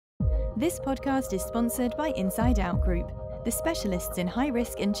This podcast is sponsored by Inside Out Group, the specialists in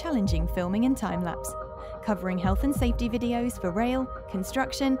high-risk and challenging filming and time-lapse, covering health and safety videos for rail,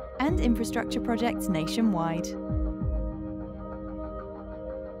 construction, and infrastructure projects nationwide.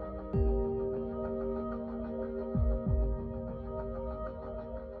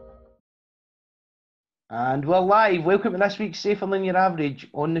 And we're live. Welcome to this week's Safer Than Your Average.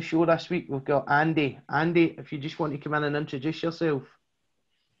 On the show this week, we've got Andy. Andy, if you just want to come in and introduce yourself.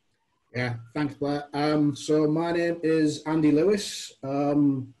 Yeah, thanks, Blair. So my name is Andy Lewis.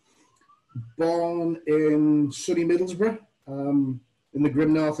 Born in sunny Middlesbrough, in the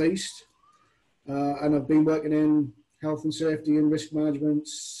grim northeast. And I've been working in health and safety and risk management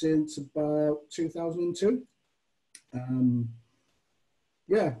since about 2002.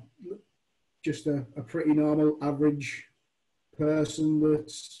 Yeah, just a pretty normal, average person that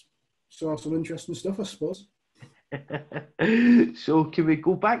saw some interesting stuff, I suppose. So can we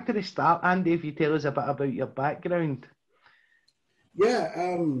go back to the start, Andy, if you tell us a bit about your background?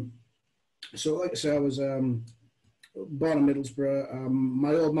 Yeah, so like I say, I was born in Middlesbrough.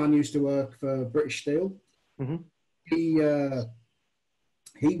 My old man used to work for British Steel. Mm-hmm. He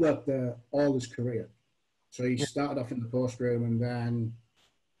worked there all his career. So he started off in the post room and then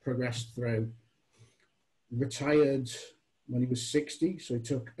progressed through. Retired when he was 60, so he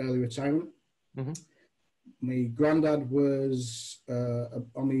took early retirement. Mm-hmm. My granddad was, on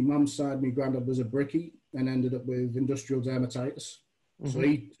my mum's side, my granddad was a brickie and ended up with industrial dermatitis. Mm-hmm. So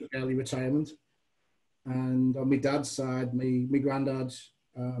he took early retirement. And on my dad's side, my granddad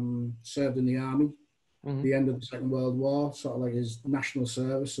served in the army at the end of the Second World War, sort of like his national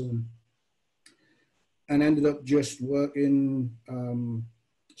service, and ended up just working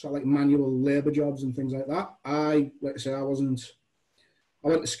sort of like manual labour jobs and things like that. Like I say, I went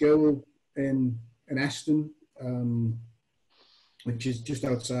to school in Eston, which is just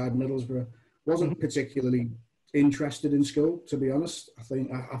outside Middlesbrough. Wasn't particularly interested in school, to be honest. I think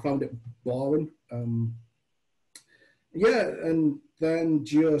I found it boring. And then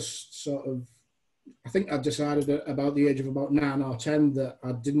just sort of, I think I decided at about the age of about 9 or 10 that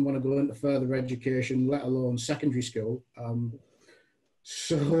I didn't want to go into further education, let alone secondary school.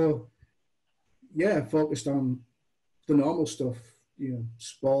 So, yeah, focused on the normal stuff,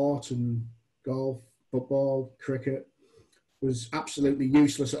 sport and golf, football, cricket. Was absolutely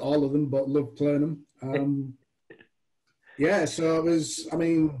useless at all of them, but loved playing them. So it was,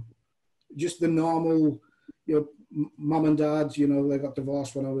 just the normal, mum and dad, they got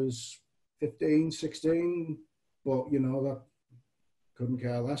divorced when I was 15, 16, but, that couldn't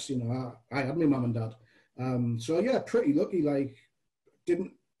care less, I had my mum and dad. So yeah, pretty lucky, like,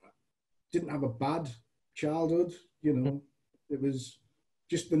 didn't have a bad childhood, it was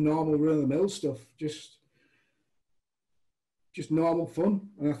just the normal run-of-the-mill stuff, just normal fun.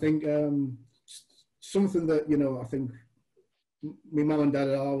 And I think something that, I think my mum and dad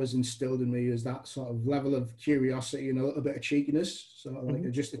had always instilled in me is that sort of level of curiosity and a little bit of cheekiness, sort of like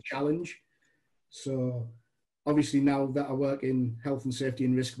just a challenge. So obviously now that I work in health and safety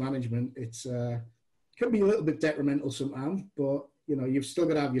and risk management, it's can be a little bit detrimental sometimes, but you've still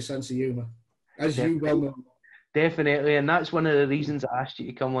got to have your sense of humour, as you well know. Definitely, and that's one of the reasons I asked you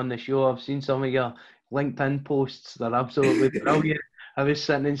to come on the show. I've seen some of your LinkedIn posts; they're absolutely brilliant. I was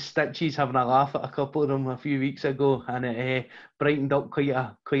sitting in stitches having a laugh at a couple of them a few weeks ago, and it brightened up quite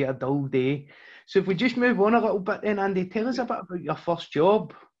a dull day. So if we just move on a little bit then, Andy, tell us a bit about your first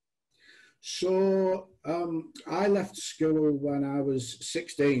job. So I left school when I was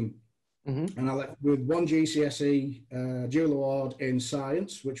 16. Mm-hmm. And I left with one GCSE dual award in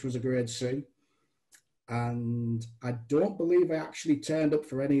science, which was a grade C. And I don't believe I actually turned up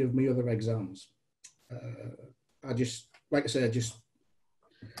for any of my other exams. I just, like I said,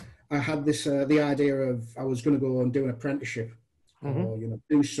 I had this, the idea of I was going to go and do an apprenticeship or,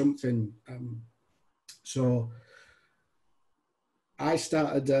 do something. So I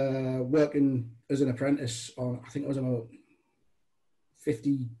started working as an apprentice on, I think it was about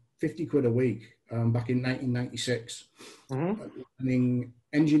 50 quid a week back in 1996, learning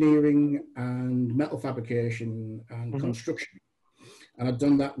engineering and metal fabrication and construction. And I'd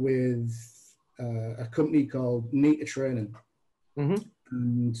done that with a company called Nita Training.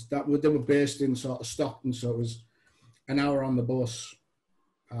 And they were based in sort of Stockton, so it was an hour on the bus.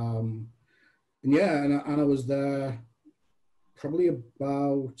 And I was there probably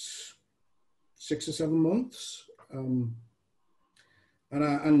about 6 or 7 months. And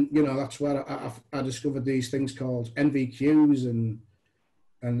that's where I discovered these things called NVQs and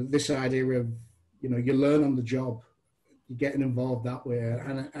this idea of, you learn on the job, you're getting involved that way.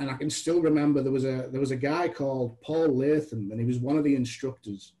 And I can still remember there was a guy called Paul Latham, and he was one of the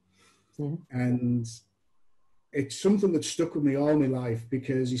instructors. And it's something that stuck with me all my life,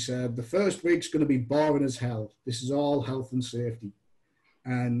 because he said the first week's going to be boring as hell. This is all health and safety.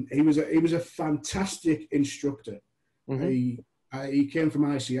 And he was a fantastic instructor. He came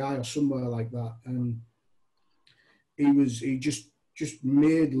from ICI or somewhere like that, and he just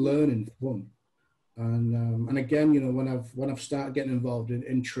made learning fun. And again, you know, when I've started getting involved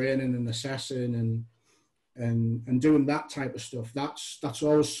in training and assessing and doing that type of stuff, that's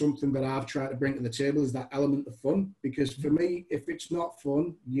always something that I've tried to bring to the table, is that element of fun. Because for me, if it's not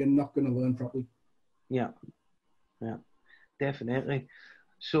fun, you're not going to learn properly. Yeah, definitely.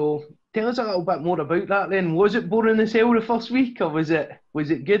 So tell us a little bit more about that then. Was it boring as hell the first week, or was it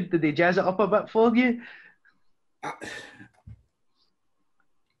good? Did they jazz it up a bit for you?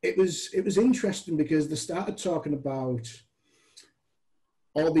 It was interesting, because they started talking about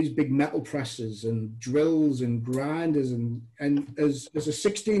all these big metal presses and drills and grinders, and as a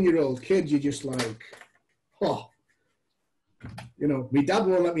 16-year-old kid, you're just like, oh, you know, my dad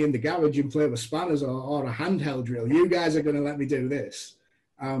won't let me in the garage and play with spanners or a handheld drill. You guys are going to let me do this.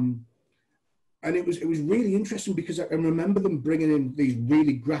 And it was really interesting, because I remember them bringing in these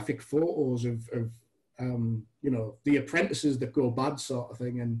really graphic photos of you know, the apprentices that go bad, sort of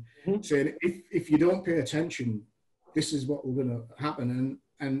thing, and saying, if you don't pay attention, this is what we're going to happen.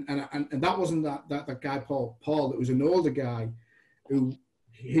 And that wasn't that guy Paul. It was an older guy who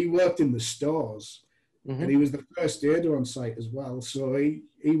he worked in the stores, and he was the first aider on site as well. So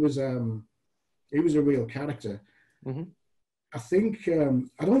he was a real character. I think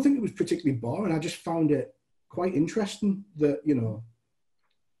I don't think it was particularly boring. I just found it quite interesting that, you know,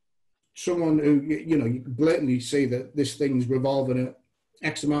 someone who, you know, you can blatantly see that this thing's revolving at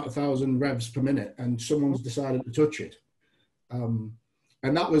X amount of thousand revs per minute, and someone's decided to touch it. And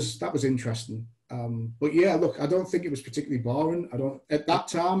that was interesting. But yeah, look, I don't think it was particularly boring. At that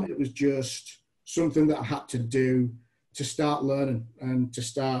time, it was just something that I had to do to start learning and to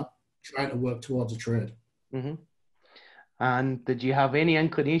start trying to work towards a trade. And did you have any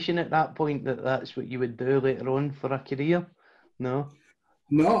inclination at that point that that's what you would do later on for a career? No?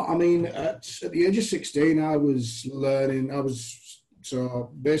 No, I mean, at the age of 16, I was learning. So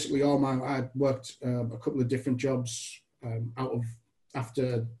basically I worked a couple of different jobs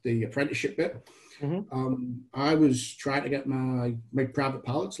after the apprenticeship bit. I was trying to get my private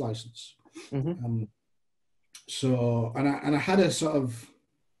pilot's license. So I had a sort of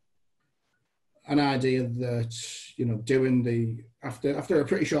an idea that, you know, doing after a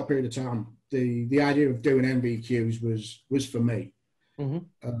pretty short period of time, the idea of doing NVQs was for me.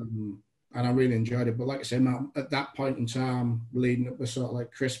 And I really enjoyed it. But like I said, at that point in time, leading up to sort of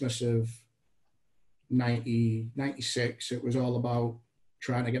like Christmas of 96, it was all about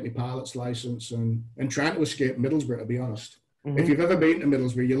trying to get my pilot's license and trying to escape Middlesbrough, to be honest. If you've ever been to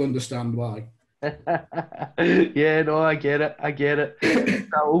Middlesbrough, you'll understand why. Yeah, no, I get it. It's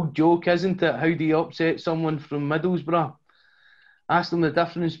that old joke, isn't it? How do you upset someone from Middlesbrough? Ask them the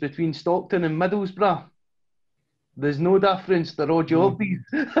difference between Stockton and Middlesbrough. There's no difference. They're all jobbies.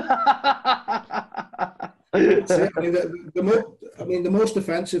 The most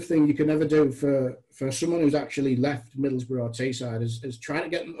offensive thing you can ever do for someone who's actually left Middlesbrough or Teesside is trying to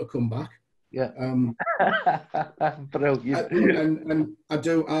get them to come back. Yeah. Brilliant. And I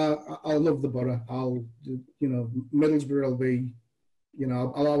love the borough. Middlesbrough will be, you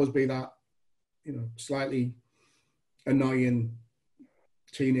know, I'll always be that, you know, slightly annoying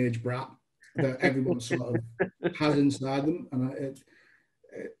teenage brat that everyone sort of has inside them,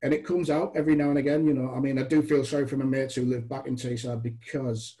 and it comes out every now and again. You know, I mean, I do feel sorry for my mates who live back in Teesside,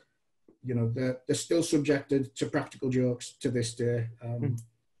 because, you know, they're still subjected to practical jokes to this day,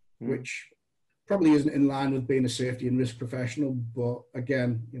 which probably isn't in line with being a safety and risk professional. But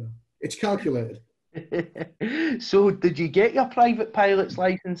again, you know, it's calculated. So, did you get your private pilot's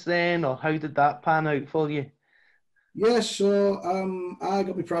license then, or how did that pan out for you? Yeah, so I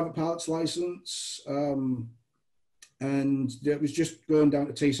got my private pilot's license, and it was just going down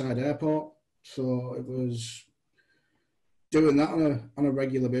to Teesside Airport. So it was doing that on a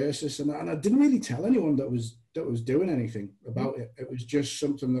regular basis, and I didn't really tell anyone that was doing anything about it. It was just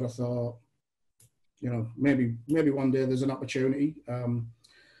something that I thought, you know, maybe one day there's an opportunity.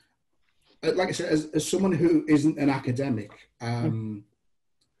 Like I said, as someone who isn't an academic,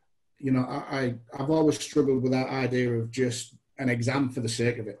 you know, I've always struggled with that idea of just an exam for the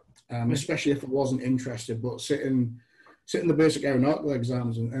sake of it, especially if I wasn't interested. But sitting the basic aeronautical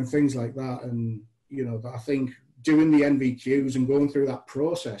exams and things like that, and, you know, I think doing the NVQs and going through that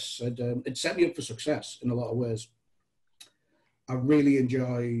process, it set me up for success in a lot of ways. I really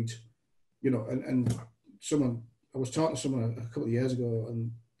enjoyed, you know, and I was talking to someone a couple of years ago,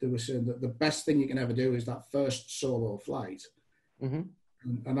 and they were saying that the best thing you can ever do is that first solo flight. Mm-hmm.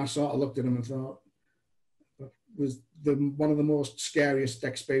 And I sort of looked at him and thought, was one of the most scariest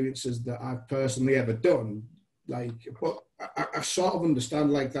experiences that I've personally ever done. Like, but I sort of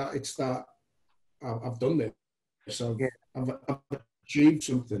understand like that. It's that I've done this, so I've achieved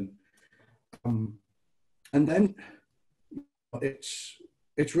something. And then it's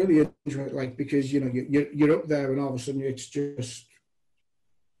really interesting, like, because, you know, you're up there and all of a sudden it's just,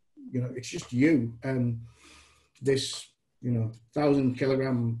 you know, it's just you and this, you know,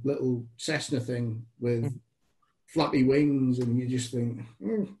 1,000-kilogram little Cessna thing with flappy wings, and you just think,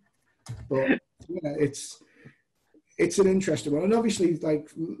 but yeah, it's an interesting one. And obviously, like,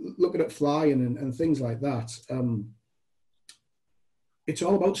 looking at flying and things like that, it's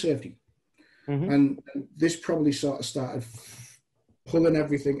all about safety. Mm-hmm. And this probably sort of started pulling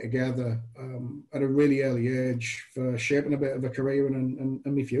everything together at a really early age for shaping a bit of a career and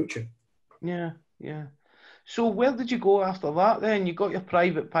my future. Yeah, yeah. So where did you go after that then? You got your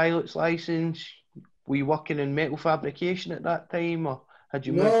private pilot's license. Were you working in metal fabrication at that time, or had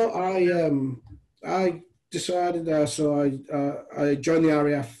you moved? No, I decided, so I joined the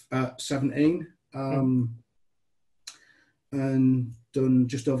RAF at 17 and done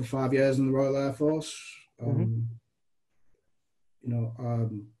just over 5 years in the Royal Air Force. You know,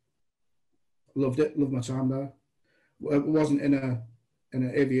 loved it, loved my time there. It wasn't in an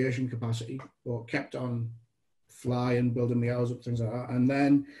aviation capacity, but kept on flying, building the hours up, things like that. And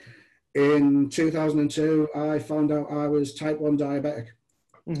then in 2002, I found out I was type 1 diabetic.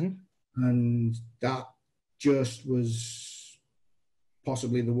 And that just was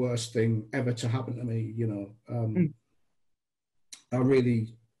possibly the worst thing ever to happen to me, you know. I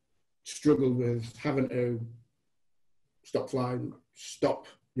really struggled with having to stop flying,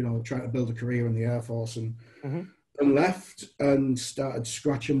 you know, trying to build a career in the Air Force, and left and started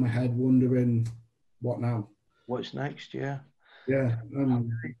scratching my head, wondering what now. What's next? Yeah.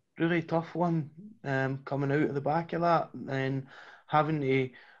 Really tough one, coming out of the back of that and having to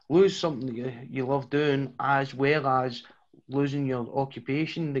lose something that you love doing, as well as losing your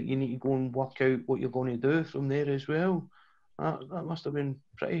occupation that you need to go and work out what you're going to do from there as well. That must have been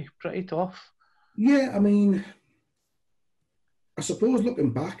pretty tough. Yeah, I mean, I suppose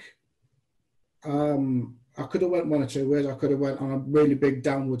looking back, I could have went one or two ways. I could have went on a really big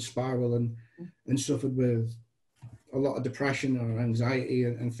downward spiral and suffered with a lot of depression or anxiety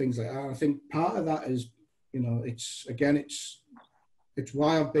and things like that. I think part of that is, you know, it's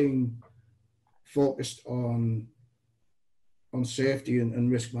why I've been focused on safety and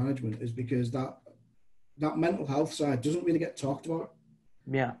risk management, is because that mental health side doesn't really get talked about.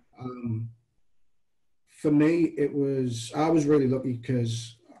 Yeah. For me, I was really lucky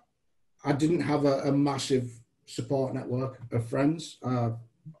because I didn't have a massive support network of friends. I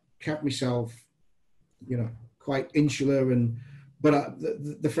kept myself, you know, quite insular, but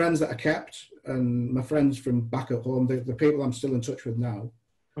the friends that I kept, and my friends from back at home, the people I'm still in touch with now,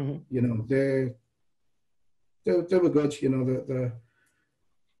 you know, they were good. You know,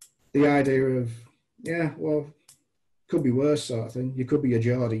 the idea of, yeah, well, could be worse, sort of thing. You could be a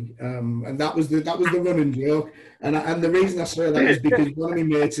Geordie, and that was the running joke. And the reason I say that is because one of my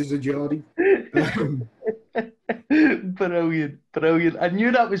mates is a Geordie. Brilliant. I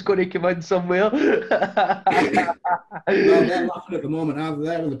knew that was going to come in somewhere. Well, they're laughing at the moment.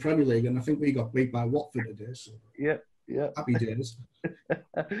 They're in the Premier League, and I think we got beat by Watford today. So yeah. Happy days.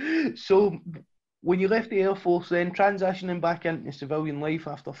 So, when you left the Air Force, then transitioning back into civilian life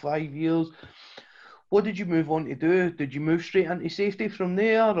after 5 years, what did you move on to do? Did you move straight into safety from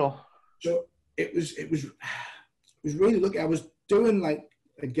there, or? So it was really lucky. I was doing, like,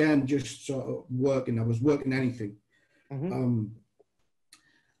 again, just sort of working. I was working anything.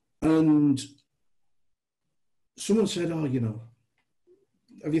 And someone said, "Oh, you know,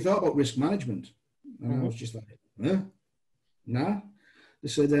 have you thought about risk management?" And I was just like, nah. They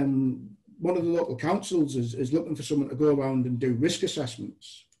said, one of the local councils is looking for someone to go around and do risk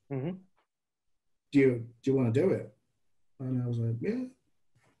assessments. Do you want to do it? And I was like, yeah,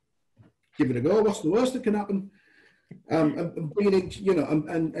 give it a go. What's the worst that can happen? And being, you know,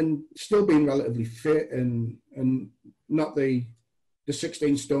 and still being relatively fit and not the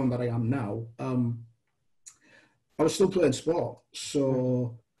 16 stone that I am now. I was still playing sport,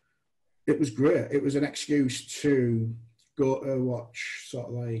 so it was great. It was an excuse to go to watch sort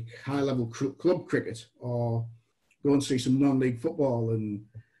of like high-level club cricket, or go and see some non-league football, and,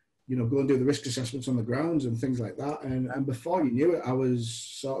 you know, go and do the risk assessments on the grounds and things like that. And before you knew it, I was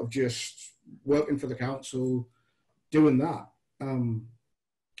sort of just working for the council, doing that. And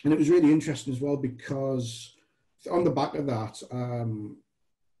it was really interesting as well, because on the back of that,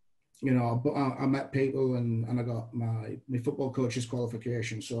 you know, but I met people and I got my football coach's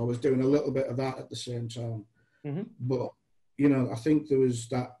qualification. So I was doing a little bit of that at the same time. Mm-hmm. But, you know, I think there was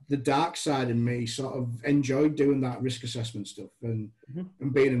the dark side in me sort of enjoyed doing that risk assessment stuff and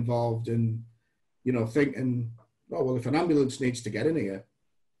being involved and, you know, thinking, oh, well, if an ambulance needs to get in here,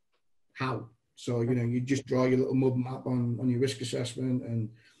 how? So, you know, you just draw your little mud map on your risk assessment and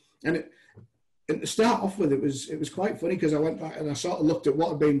to start off with, it was quite funny because I went back and I sort of looked at what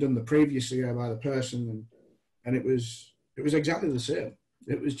had been done the previous year by the person, and it was exactly the same.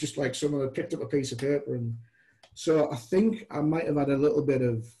 It was just like someone had picked up a piece of paper, and so I think I might have had a little bit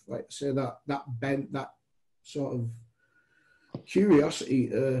of, like, say, that bent, that sort of curiosity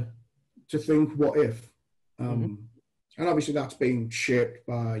to think, what if? And obviously that's been shaped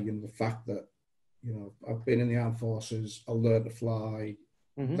by, you know, the fact that, you know, I've been in the armed forces, I learned to fly.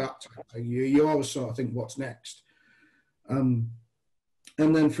 That type of thing. You always sort of think, what's next? And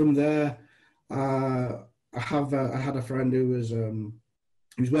then from there, I had a friend who was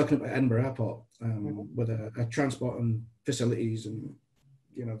working up at Edinburgh Airport with a transport and facilities and,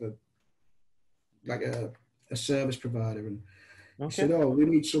 you know, like a service provider. And he said, oh, we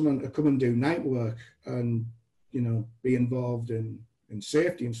need someone to come and do night work and, you know, be involved in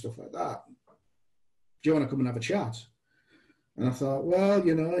safety and stuff like that. Do you want to come and have a chat? And I thought, well,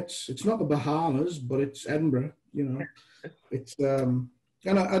 you know, it's not the Bahamas, but it's Edinburgh, you know. It's and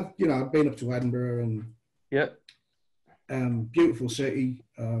I'd been up to Edinburgh and beautiful city.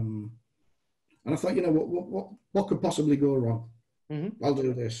 And I thought, you know, what could possibly go wrong? I'll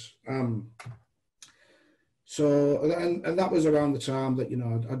do this. So and that was around the time that, you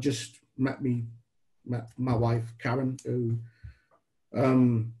know, I just met my wife Karen, who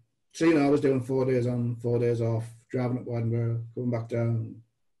so, you know, I was doing 4 days on, 4 days off, driving up to Edinburgh, coming back down,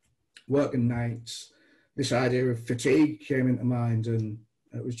 working nights. This idea of fatigue came into mind, and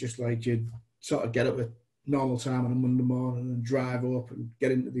it was just like you'd sort of get up at normal time on a Monday morning and drive up and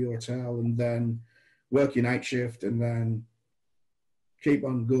get into the hotel and then work your night shift and then keep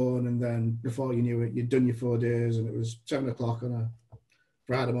on going. And then before you knew it, you'd done your 4 days and it was 7 o'clock on a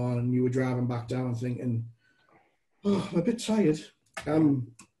Friday morning and you were driving back down thinking, oh, I'm a bit tired.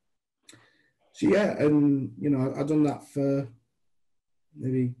 So yeah, and you know, I've done that for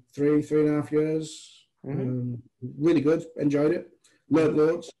maybe three and a half years. Really good, enjoyed it, learned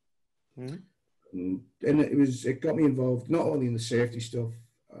loads, and it got me involved not only in the safety stuff,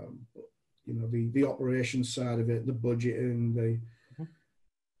 but you know, the operations side of it, the budgeting,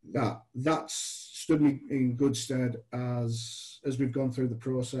 that stood me in good stead as we've gone through the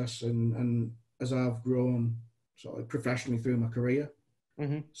process and as I've grown sort of professionally through my career.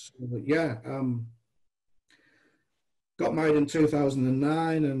 So yeah, got married in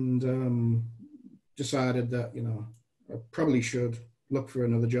 2009 and decided that, you know, I probably should look for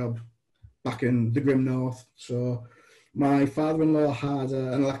another job back in the grim north. So my father-in-law had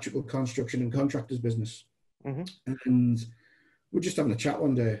an electrical construction and contractors business, and we're just having a chat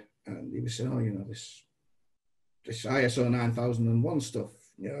one day, and he was saying, oh, you know, this ISO 9001 stuff,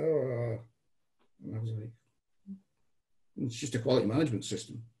 you know, and I was like, it's just a quality management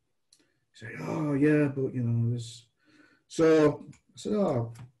system. He said, oh, yeah, but, you know, there's... So I said,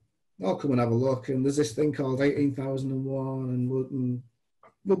 oh, I'll come and have a look. And there's this thing called 18001, and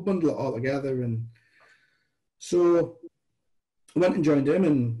we'll bundle it all together. And so I went and joined him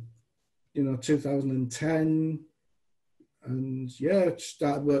in, you know, 2010. And, yeah,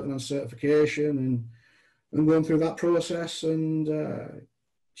 started working on certification and going through that process. And working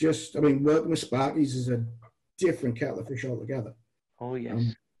with Sparkies is a different kettle of fish altogether. Oh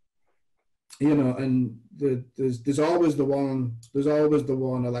yes. You know, and there's always the one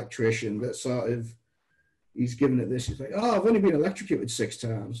electrician that sort of, he's giving it this. He's like, oh, I've only been electrocuted 6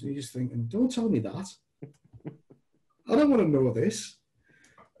 times, and you're just thinking, don't tell me that. I don't want to know this.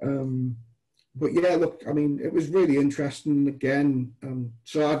 But yeah, look, I mean, it was really interesting. Again,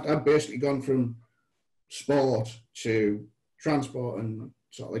 so I've basically gone from sport to transport and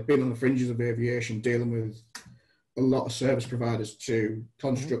sort of like being on the fringes of aviation, dealing with a lot of service providers, to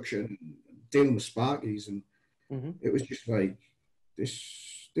construction, dealing with Sparkies, and it was just like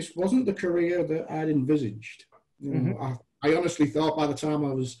this wasn't the career that I'd envisaged. You know, I honestly thought by the time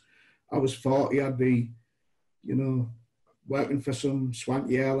I was 40, I'd be, you know, working for some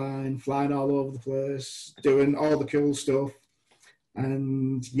swanky airline, flying all over the place, doing all the cool stuff.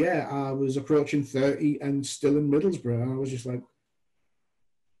 And yeah, I was approaching 30 and still in Middlesbrough. And I was just like,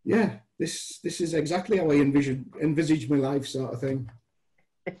 yeah, this is exactly how I envisaged my life, sort of thing.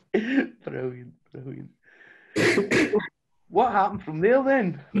 Brilliant. What happened from there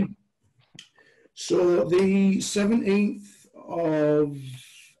then? So the 17th of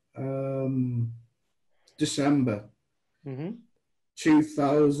December Mm-hmm.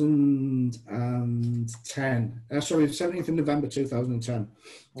 2010. Sorry, 17th of November 2010.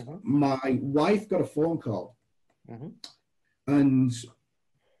 Mm-hmm. My wife got a phone call, Mm-hmm. and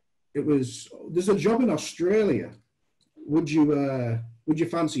it was, there's a job in Australia. Would you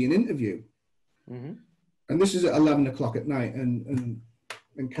fancy an interview? Mm-hmm. And this is at 11 o'clock at night, and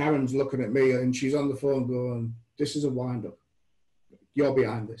Karen's looking at me, and she's on the phone going, "This is a wind up. You're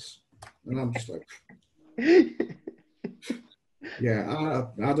behind this." And I'm just like, yeah,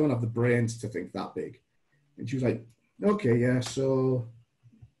 I don't have the brains to think that big. And she was like, "Okay, yeah, so,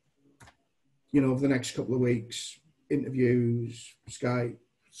 over the next couple of weeks, interviews, Skype,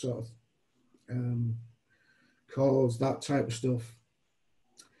 sort of calls, that type of stuff."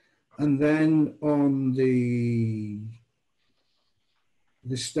 And then on the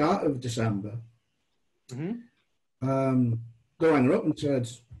start of December, Mm-hmm. they rang her up and said,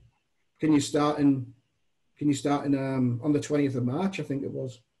 "Can you start on the 20th of March, I think it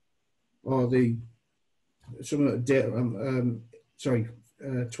was, or the some date,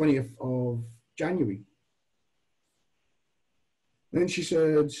 20th of January." Then she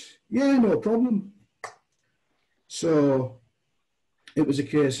said, "Yeah, no problem." So it was a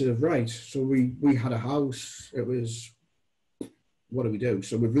case of, right, so we had a house. It was, what do we do?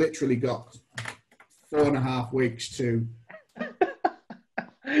 So we've literally got 4.5 weeks to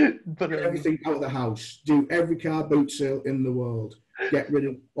get everything out of the house, do every car boot sale in the world, get rid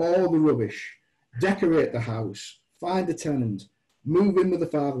of all the rubbish, decorate the house, find a tenant, move in with the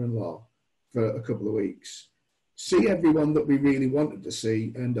father-in-law for a couple of weeks, see everyone that we really wanted to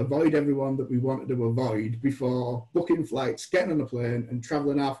see, and avoid everyone that we wanted to avoid before booking flights, getting on a plane, and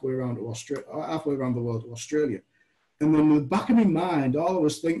traveling halfway around the world to Australia. And then in the back of my mind, all I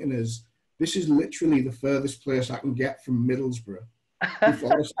was thinking is, this is literally the furthest place I can get from Middlesbrough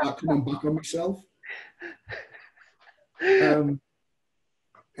before I start coming back on myself. And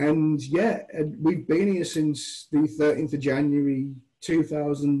yeah, we've been here since the 13th of January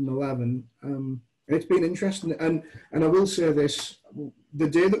 2011. It's been interesting. And I will say this, the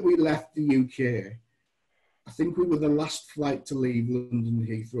day that we left the UK, I think we were the last flight to leave London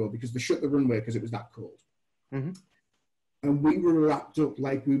Heathrow, because they shut the runway because it was that cold. Mm-hmm. And we were wrapped up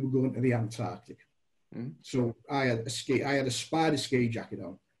like we were going to the Antarctic. Mm-hmm. So I had a spider ski jacket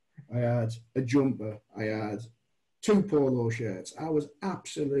on. I had a jumper. I had 2 polo shirts. I was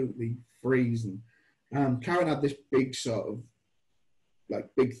absolutely freezing. Karen had this big sort of,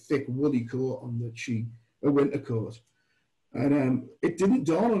 like, big thick woolly coat on, a winter coat. And it didn't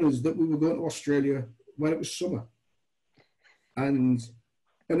dawn on us that we were going to Australia when it was summer. And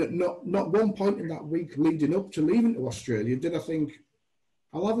at not one point in that week leading up to leaving to Australia did I think,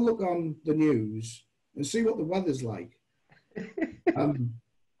 I'll have a look on the news and see what the weather's like.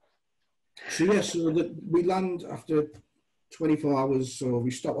 We land after 24 hours. So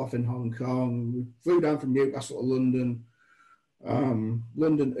we stopped off in Hong Kong. We flew down from Newcastle to London,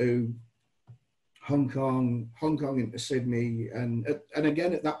 London to Hong Kong into Sydney. And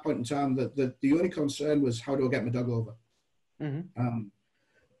again, at that point in time, the only concern was, how do I get my dog over? Mm-hmm.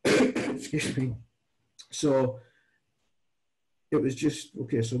 Excuse me. So it was just,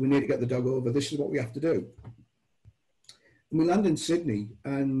 okay, so we need to get the dog over. This is what we have to do. And we landed in Sydney,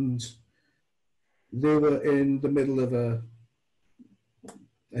 and they were in the middle of a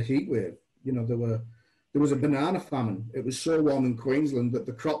heat wave. There was a banana famine. It was so warm in Queensland that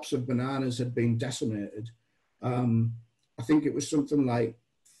the crops of bananas had been decimated. I think it was something like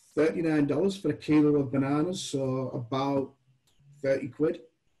 $39 for a kilo of bananas, so about 30 quid.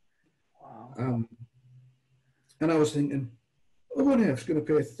 Wow. And I was thinking, who on earth's going to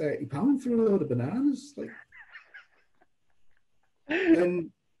pay £30 for a load of bananas?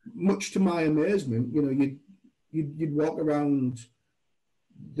 And much to my amazement, you'd walk around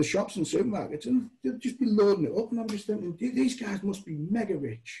the shops and supermarkets and they'd just be loading it up. And I'm just thinking, these guys must be mega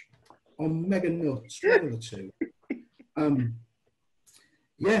rich or mega nuts, one of the two.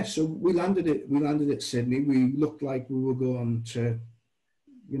 Yeah, so we landed at Sydney. We looked like we were going to,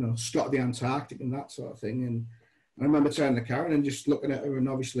 Scott the Antarctic and that sort of thing. And I remember turning to Karen and just looking at her, and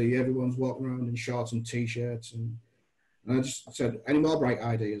obviously everyone's walking around in shorts and t-shirts. And I just said, any more bright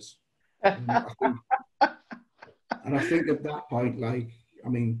ideas? And I think at that point,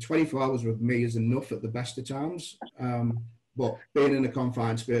 24 hours with me is enough at the best of times. But being in a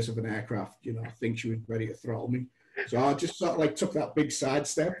confined space of an aircraft, I think she was ready to throttle me. So I just sort of took that big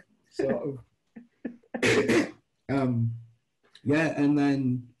sidestep, sort of. Yeah, and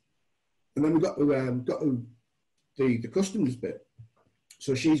then we got to the customs bit.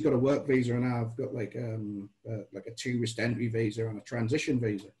 So she's got a work visa, and I've got like a tourist entry visa and a transition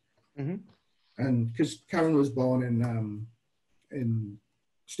visa. Mm-hmm. And because Karen was born in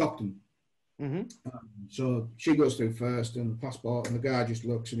Stockton, Mm-hmm. so she goes through first and passport, and the guy just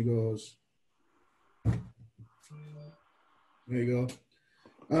looks and he goes, "There you go."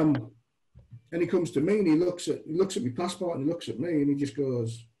 And he comes to me and he looks at my passport and he looks at me and he just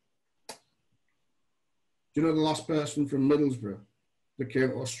goes, "Do you know the last person from Middlesbrough that came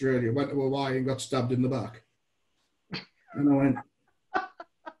to Australia, went to Hawaii and got stabbed in the back?" And I went,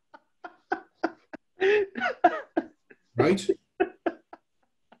 "Right."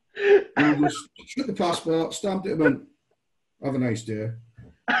 And he just took the passport, stamped it, and went, "Have a nice day."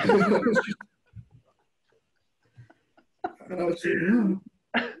 And I was thinking,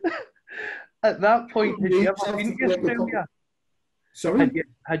 At that point, had you ever been to Australia? Sorry?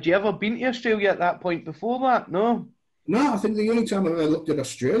 Had you ever been to Australia at that point before that? No? No, I think the only time I ever looked at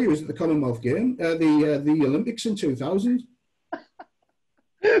Australia was at the Commonwealth Game, the Olympics in 2000.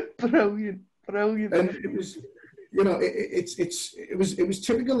 Brilliant, brilliant. And it was, you know, it was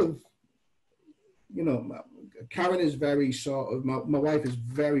typical of, you know, Karen is very sort of, my wife is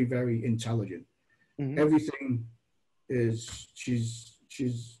very, very intelligent. Mm-hmm. Everything is,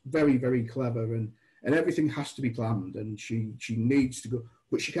 she's very, very clever, and everything has to be planned, and she needs to go,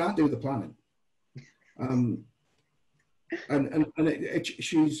 but she can't do the planning.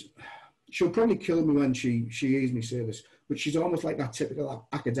 She'll probably kill me when she hears me say this, but she's almost like that typical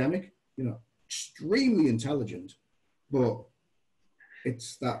academic, you know, extremely intelligent, but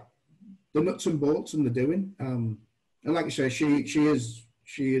it's that the nuts and bolts and the doing. And like you say, she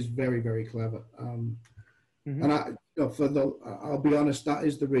is very, very clever. Mm-hmm. And I'll be honest, that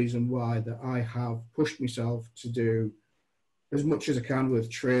is the reason why that I have pushed myself to do as much as I can with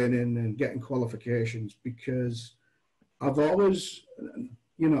training and getting qualifications, because I've always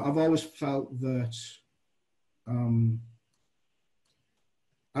felt that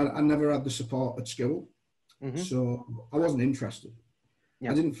I never had the support at school, Mm-hmm. so I wasn't interested.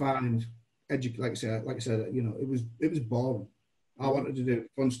 Yeah. I didn't find like I said, you know, it was boring. I wanted to do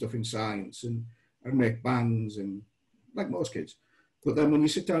fun stuff in science and make bands and like most kids. But then when you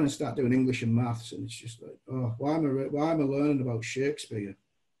sit down and start doing English and maths, and it's just like, oh, why am I learning about Shakespeare?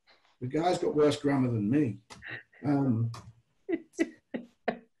 The guy's got worse grammar than me. And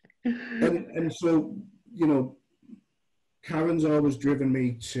so, you know, Karen's always driven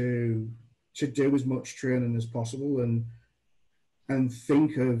me to do as much training as possible and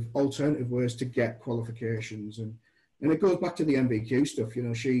think of alternative ways to get qualifications. And it goes back to the MVQ stuff. You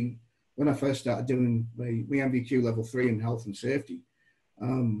know, when I first started doing my MVQ level 3 in health and safety,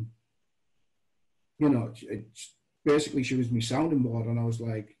 you know, basically she was my sounding board, and I was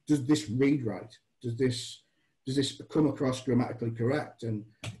like, does this read right? Does this come across grammatically correct? And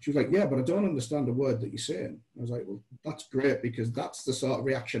she was like, yeah, but I don't understand a word that you're saying. I was like, well, that's great, because that's the sort of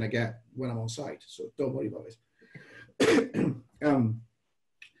reaction I get when I'm on site, so don't worry about it.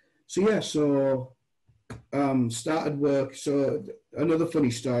 Started work. So another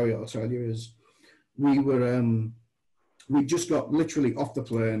funny story I'll tell you is we just got literally off the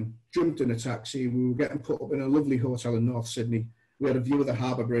plane, jumped in a taxi. We were getting put up in a lovely hotel in North Sydney. We had a view of the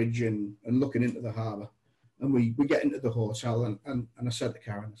harbour bridge and looking into the harbour. And we get into the hotel, and I said to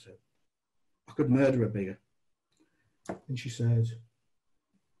Karen, I said, I could murder a beer. And she said,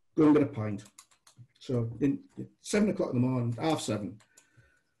 go and get a pint. So 7 o'clock in the morning, 7:30.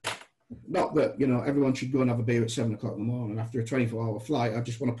 Not that, you know, everyone should go and have a beer at 7 o'clock in the morning after a 24-hour flight. I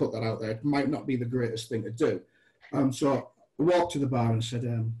just want to put that out there. It might not be the greatest thing to do. So I walked to the bar and said,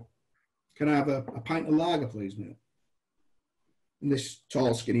 can I have a pint of lager, please, mate? And this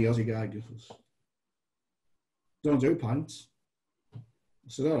tall, skinny Aussie guy goes, don't do pints. I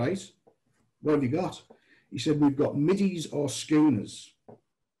said, all right, what have you got? He said, we've got middies or schooners.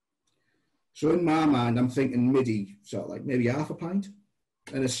 So in my mind, I'm thinking middy, sort of like maybe half a pint,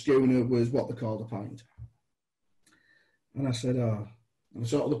 and a schooner was what they called a pint. And I said, oh, and I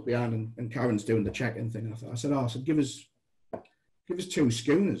sort of looked behind, and Karen's doing the check-in thing. I said, give us 2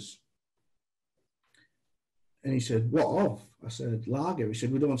 schooners. And he said, what of? I said, lager. He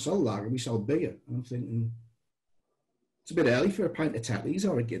said, we don't sell lager, we sell beer. And I'm thinking, it's a bit early for a pint of Tatties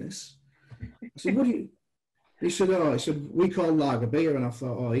or a Guinness. I said, what do you... He said, we call lager beer. And I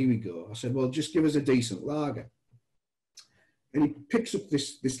thought, oh, here we go. I said, well, just give us a decent lager. And he picks up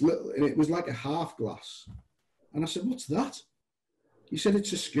this little, and it was like a half glass. And I said, what's that? He said,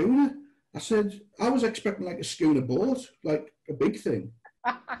 it's a schooner. I said, I was expecting like a schooner boat, like a big thing.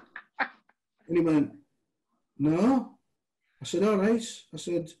 And he went, no. I said, all right. I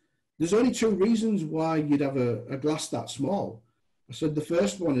said, there's only 2 reasons why you'd have a glass that small. I said, the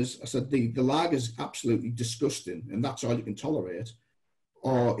first one is, I said, the lager's absolutely disgusting, and that's all you can tolerate.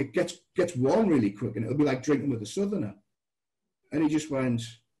 or it gets warm really quick and it'll be like drinking with a southerner. And he just went,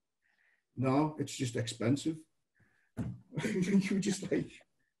 no, it's just expensive. You were just like,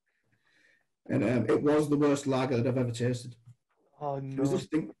 and it was the worst lager that I've ever tasted. Oh It no. was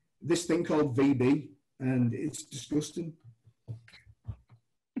this thing called VB, and it's disgusting.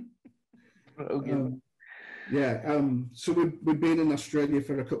 Okay. So we'd been in Australia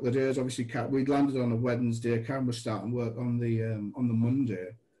for a couple of days. Obviously, we'd landed on a Wednesday. Karen was starting work on the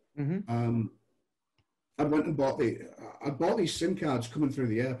Monday. Mm-hmm. I went and bought these SIM cards coming through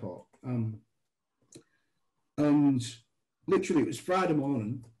the airport. And literally, it was Friday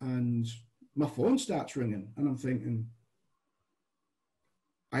morning, and my phone starts ringing, and I'm thinking,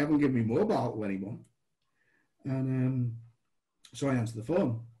 I haven't given my mobile to anyone, and so I answer the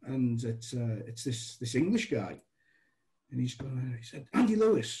phone, and it's this English guy, and he said, Andy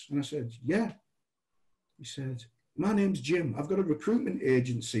Lewis, and I said, yeah. He said, my name's Jim. I've got a recruitment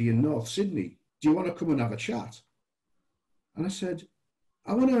agency in North Sydney. Do you want to come and have a chat? And I said,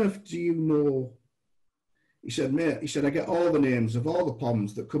 how on earth do you know? He said, mate, I get all the names of all the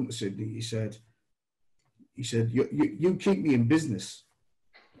ponds that come to Sydney. He said, you keep me in business.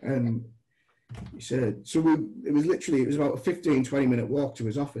 And he said, so it was about a 15, 20-minute walk to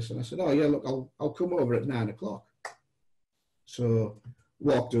his office. And I said, oh yeah, look, I'll come over at 9 o'clock. So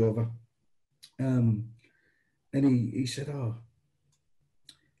walked over. And he said,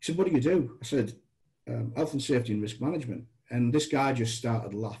 what do you do? I said, health and safety and risk management. And this guy just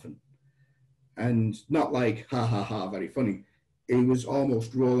started laughing. And not like, ha, ha, ha, very funny. He was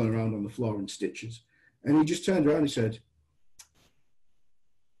almost rolling around on the floor in stitches. And he just turned around and said,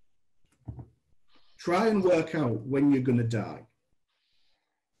 try and work out when you're going to die.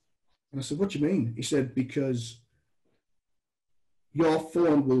 And I said, what do you mean? He said, because your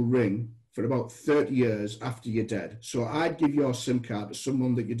phone will ring for about 30 years after you're dead. So I'd give your SIM card to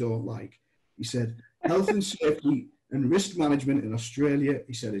someone that you don't like. He said, health and safety and risk management in Australia,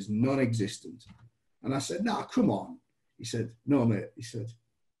 he said, is non-existent. And I said, nah, come on. He said, no, mate. He said,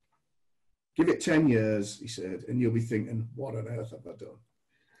 give it 10 years, he said, and you'll be thinking, what on earth have I done?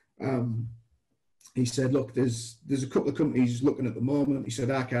 He said, look, there's a couple of companies looking at the moment. He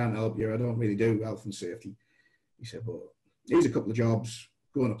said, I can't help you. I don't really do health and safety. He said, but here's a couple of jobs.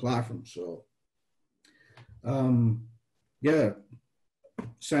 Go and apply for them. So,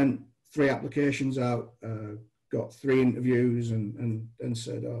 sent 3 applications out, got 3 interviews and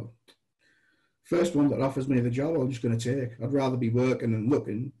said, first one that offers me the job, I'm just going to take. I'd rather be working and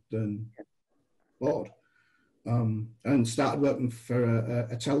looking than bored. And started working for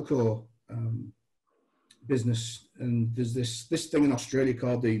a telco business. And there's this thing in Australia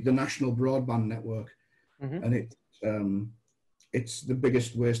called the National Broadband Network. Mm-hmm. And it's the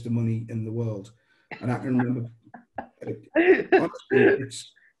biggest waste of money in the world. And I can remember, honestly,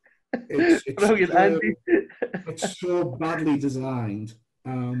 it's so badly designed.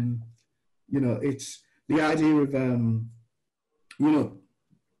 It's the idea of,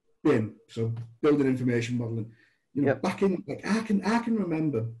 BIM, so building information modeling. Yep. Back in, like, I can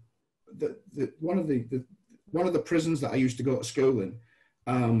remember that one of the prisons that I used to go to school in.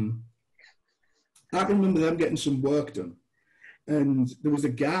 I can remember them getting some work done, and there was a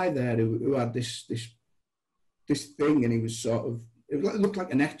guy there who had this thing, and he was it looked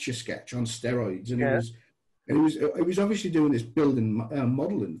like an Etch-a-Sketch on steroids, and he was obviously doing this building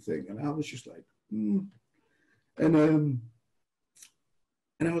modeling thing, and I was just like, and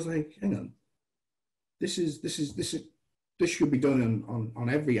I was like, hang on, this should be done on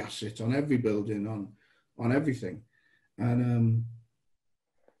every asset, on every building, on everything, and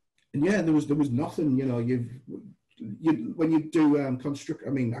yeah, there was nothing, when you do construct. I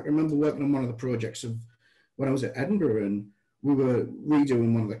mean, I remember working on one of the projects of when I was at Edinburgh, and we were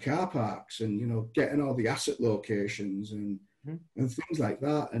redoing one of the car parks, and getting all the asset locations and things like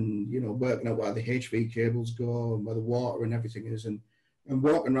that, and working out where the HV cables go and where the water and everything is, and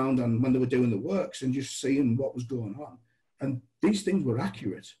walking around on when they were doing the works and just seeing what was going on. And these things were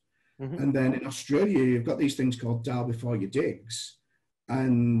accurate. Mm-hmm. And then in Australia, you've got these things called dial before your digs.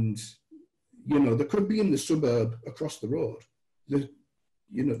 And, they could be in the suburb across the road.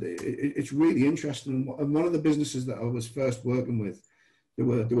 It's really interesting. And one of the businesses that I was first working with, they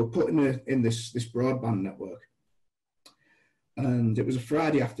were putting in this broadband network. And it was a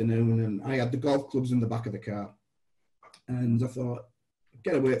Friday afternoon, and I had the golf clubs in the back of the car. And I thought,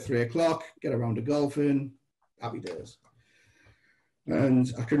 get away at 3 o'clock, get around to golfing, happy days.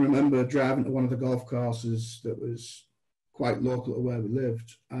 And I can remember driving to one of the golf courses that was quite local to where we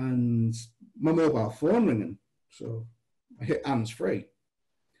lived, and my mobile phone ringing. So I hit hands free.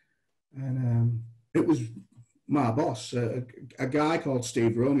 And it was my boss, a guy called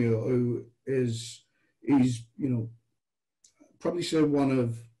Steve Romeo, who he's, you know, probably say one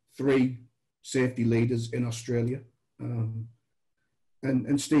of 3 safety leaders in Australia.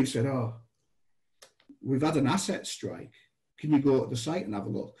 And Steve said, oh, we've had an asset strike. Can you go to the site and have a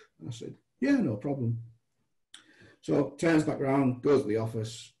look? And I said, yeah, no problem. So turns back around, goes to the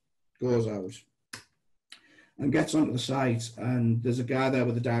office, goes out, and gets onto the site, and there's a guy there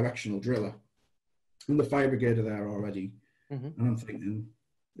with a directional driller, and the fire brigade are there already. And I'm thinking,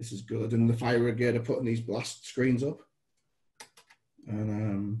 this is good. And the fire brigade are putting these blast screens up.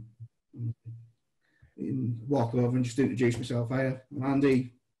 And walk over and just introduce myself. Hi, I'm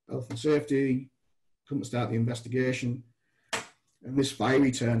Andy, health and safety, come to start the investigation. And this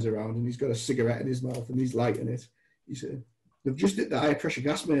fiery turns around and he's got a cigarette in his mouth and he's lighting it. He said, they've just hit the high pressure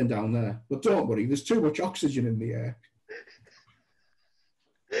gas main down there, but don't worry, there's too much oxygen in the air.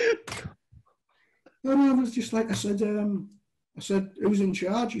 And I was just like, I said, who's in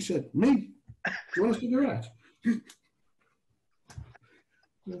charge? He said, me. Do you want a cigarette?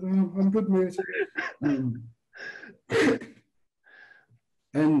 I'm good, mate.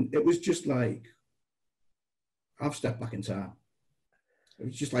 And it was just like, I've stepped back in time. It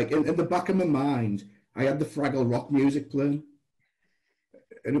was just like, in the back of my mind, I had the Fraggle Rock music playing.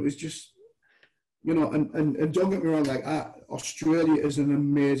 And it was just, you know, and don't get me wrong, like, Australia is an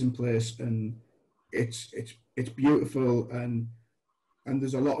amazing place, and it's beautiful, and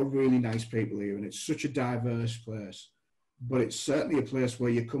there's a lot of really nice people here, and it's such a diverse place. But it's certainly a place where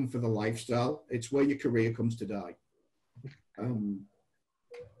you come for the lifestyle. It's where your career comes to die. And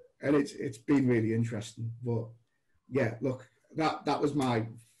it's been really interesting. But yeah, look, that was my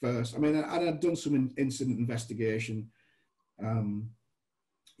first. I mean, I'd done some incident investigation.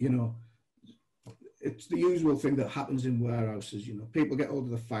 You know, it's the usual thing that happens in warehouses. You know, people get hold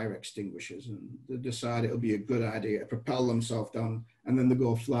of the fire extinguishers and they decide it'll be a good idea to propel themselves down, and then they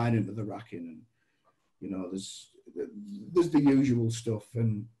go flying into the racking. And, you know, there's the usual stuff.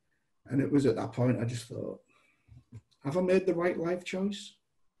 And it was at that point I just thought, have I made the right life choice?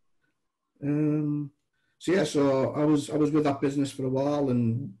 So yeah, so I was with that business for a while,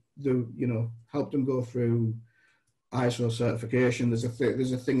 and helped them go through ISO certification. There's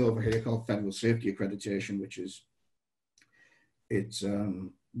a thing over here called Federal Safety Accreditation, which is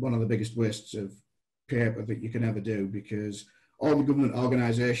one of the biggest wastes of paper that you can ever do, because all the government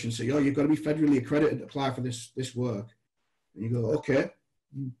organisations say, oh, you've got to be federally accredited to apply for this work. And you go, okay,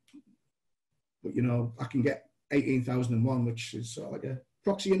 but you know, I can get 18,001, which is sort of like a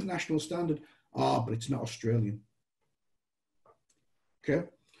proxy international standard. But it's not Australian. Okay.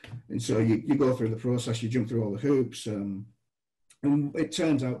 And so you go through the process, you jump through all the hoops. And it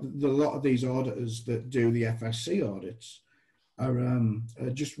turns out that a lot of these auditors that do the FSC audits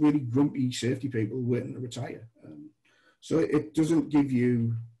are just really grumpy safety people waiting to retire. So it doesn't give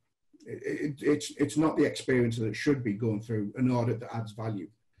you, it's not the experience that it should be going through an audit that adds value.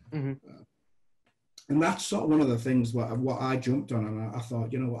 And that's sort of one of the things what I jumped on, and I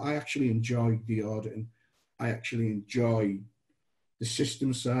thought, you know, I actually enjoy the auditing. I actually enjoy the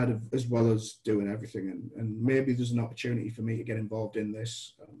system side of, as well as doing everything. And maybe there's an opportunity for me to get involved in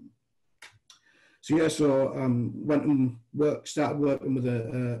this. Went and started working with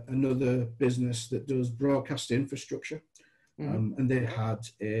another business that does broadcast infrastructure. And they had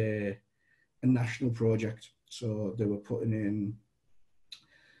a national project. So they were putting in,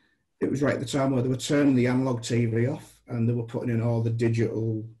 it was right at the time where they were turning the analog TV off, and they were putting in all the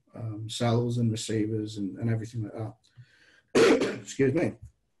digital cells and receivers and everything like that. Excuse me.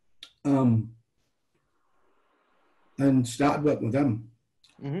 And started working with them.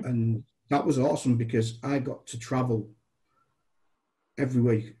 And that was awesome because I got to travel every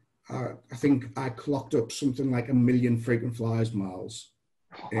week. I think I clocked up something like 1 million frequent flyers miles.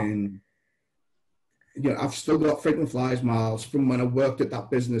 And you know, I've still got frequent flyers miles from when I worked at that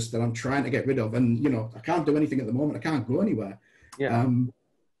business that I'm trying to get rid of. And, you know, I can't do anything at the moment. I can't go anywhere. Yeah.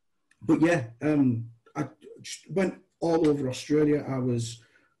 I just went all over Australia. I was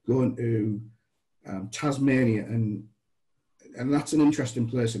going to Tasmania, and that's an interesting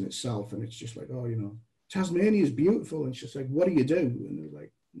place in itself. And it's just like, oh, you know, Tasmania is beautiful. And it's just like, what do you do? And they're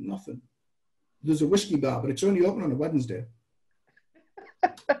like, nothing. There's a whiskey bar, but it's only open on a Wednesday.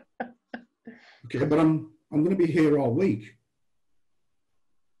 Okay, but I'm going to be here all week.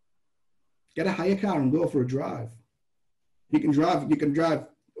 Get a hire car and go for a drive. You can drive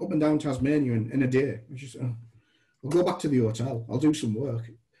up and down Tasmania in a day. I'll go back to the hotel. I'll do some work.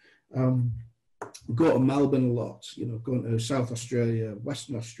 Go to Melbourne a lot. You know, going to South Australia,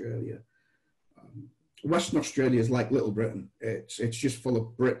 Western Australia, Western Australia is like Little Britain. It's just full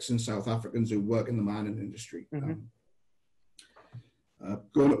of Brits and South Africans who work in the mining industry.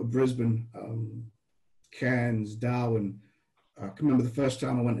 Going up to Brisbane, Cairns, Darwin. I can remember the first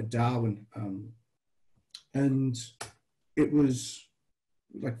time I went to Darwin, and it was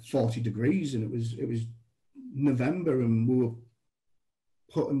like 40 degrees, and it was November, and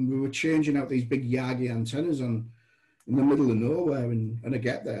we were changing out these big Yagi antennas in the middle of nowhere, and I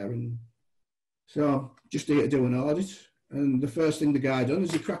get there, and so just here to do an audit, and the first thing the guy done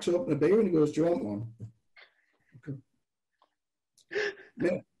is he cracks open a beer and he goes, "Do you want one?"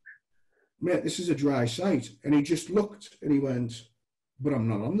 Okay. Mate, this is a dry site. And he just looked and he went, "But I'm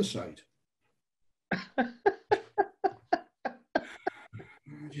not on the site."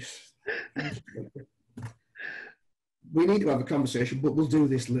 We need to have a conversation, but we'll do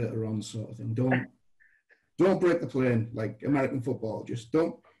this later on, sort of thing. Don't break the plane like American football. Just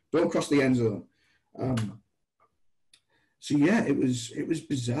don't cross the end zone. So yeah, it was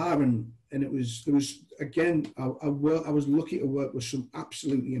bizarre, and there was again, I was lucky to work with some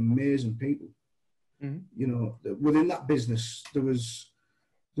absolutely amazing people. You know, within that business, there was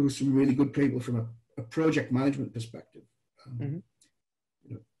some really good people from a project management perspective. You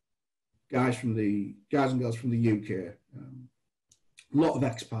know, guys and girls from the UK, a lot of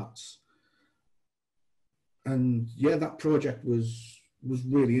expats, and yeah, that project was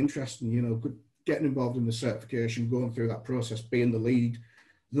really interesting. You know, getting involved in the certification, going through that process, being the lead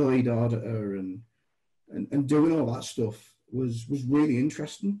auditor, and doing all that stuff was really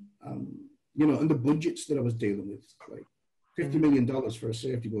interesting. You know, and the budgets that I was dealing with, like $50 million for a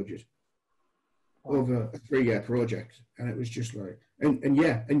safety budget over a 3-year project, and it was just like, and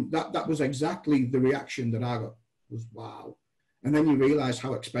that was exactly the reaction that I got, was wow. And then you realise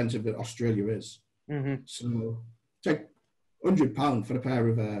how expensive Australia is. So it's like £100 for a pair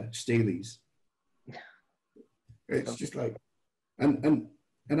of Steelies. It's just like, and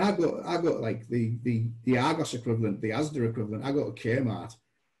I got like the Argos equivalent, the Asda equivalent. I go to Kmart,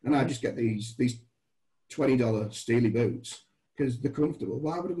 and I just get these $20 Steely boots because they're comfortable.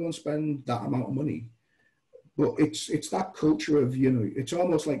 Why would I go and spend that amount of money? But it's that culture of, you know, it's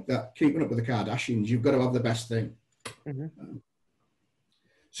almost like that keeping up with the Kardashians. You've got to have the best thing. And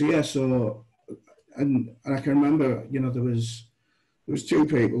I can remember, you know, there was 2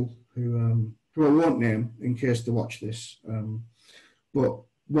 people who I won't name in case they watch this, but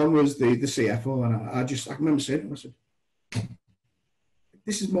one was the CFO, and I can remember saying to him, I said,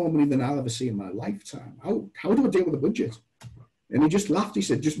 "This is more money than I'll ever see in my lifetime. How do I deal with the budget?" And he just laughed. He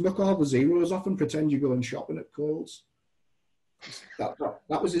said, "Just knock all the zeros off and pretend you're going shopping at Coles."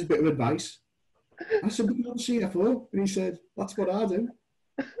 That was his bit of advice. I said, "But you're the CFO," and he said, "That's what I do."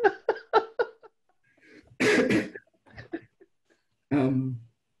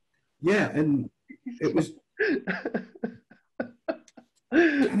 Yeah, and it was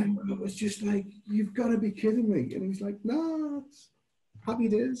just like, "You've got to be kidding me." And he was like, "No, it's happy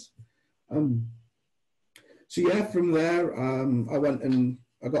days." So yeah, from there, I went and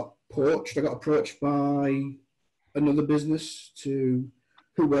I got poached. I got approached by another business who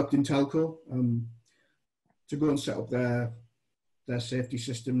worked in telco to go and set up their safety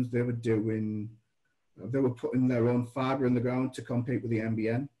systems. They were putting their own fibre in the ground to compete with the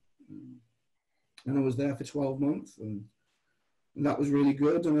NBN. And I was there for 12 months, and that was really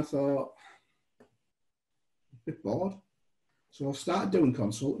good. And I thought, a bit bored. So I started doing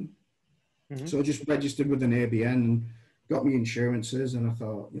consulting. So I just registered with an ABN and got me insurances. And I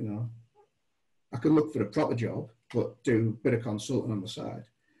thought, you know, I could look for a proper job, but do a bit of consulting on the side.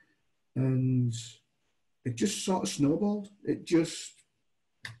 And it just sort of snowballed.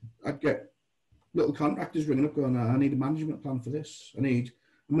 I'd get little contractors ringing up going, "I need a management plan for this. I need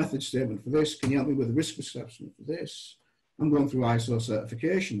a method statement for this. Can you help me with a risk assessment for this? I'm going through ISO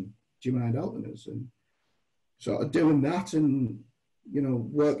certification. Do you mind helping us?" And sort of doing that, and, you know,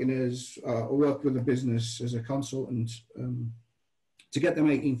 working I worked with a business as a consultant to get them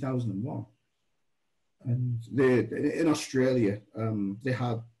 18,001. And in Australia, they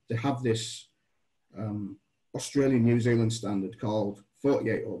have this Australian New Zealand standard called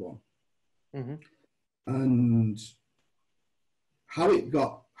 4801. And how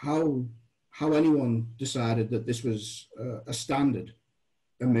anyone decided that this was a standard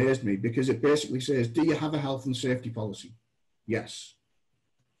amazed me, because it basically says, "Do you have a health and safety policy?" Yes.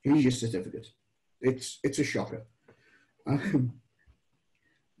 Here's your certificate. It's a shocker.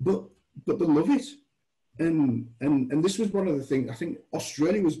 But they love it. And this was one of the things, I think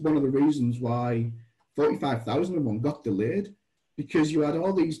Australia was one of the reasons why 45,001 got delayed, because you had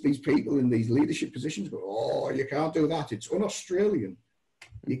all these people in these leadership positions go, "Oh, you can't do that. It's un-Australian."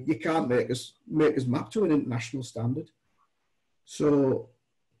 You can't make us map to an international standard. So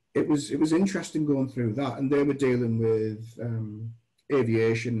it was interesting going through that, and they were dealing with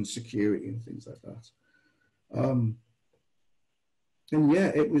aviation and security and things like that. And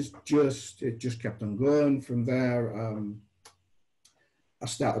yeah, it just kept on going from there. I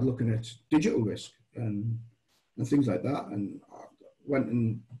started looking at digital risk and things like that, and I went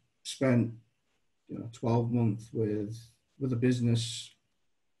and spent 12 months with a business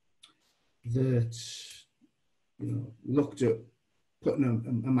that looked at putting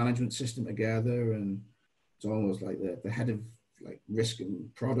a management system together, and it's almost like the head of like risk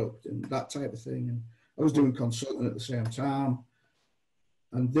and product and that type of thing. And I was doing consulting at the same time,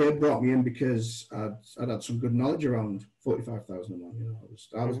 and they brought me in because I'd had some good knowledge around 45,001.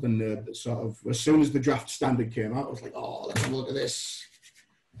 I was the nerd that sort of, as soon as the draft standard came out, I was like, oh, let's have a look at this.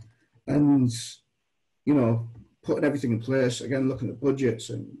 And, putting everything in place, again, looking at budgets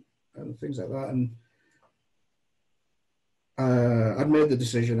and things like that. And I'd made the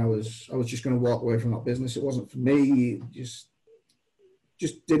decision I was just going to walk away from that business. It wasn't for me. It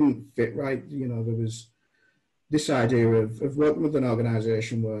just didn't fit right. There was this idea of working with an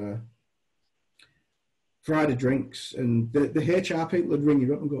organisation where Friday drinks, and the HR people would ring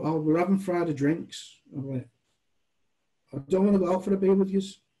you up and go, oh, we're having Friday drinks. I'm like, I don't want to go out for a beer with you.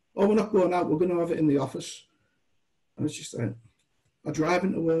 Oh, we're not going out. We're going to have it in the office. And it's just like, I drive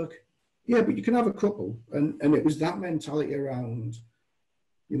into work. Yeah, but you can have a couple. And it was that mentality around,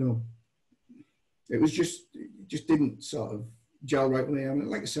 it just didn't sort of gel right with me. I mean,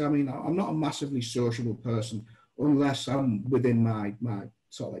 like I said, I'm not a massively sociable person unless I'm within my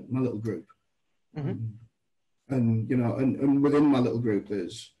sort of like my little group. Mm-hmm. And within my little group,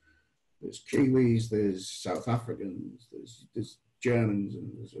 there's Kiwis, there's South Africans, there's Germans,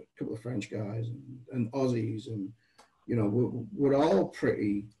 and there's a couple of French guys and Aussies, and we're all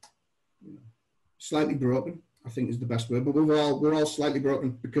pretty slightly broken, I think is the best word, but we're all slightly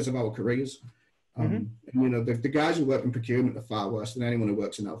broken because of our careers. And the guys who work in procurement are far worse than anyone who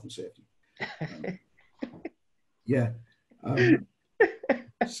works in health and safety.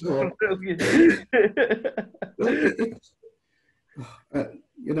 So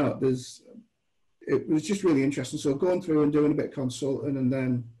it was just really interesting. So going through and doing a bit of consulting, and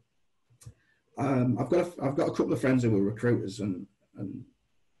then I've got a couple of friends who were recruiters, and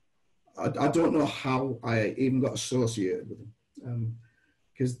I don't know how I even got associated with them,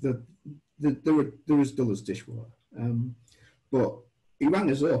 because they were as dull as dishwater. But he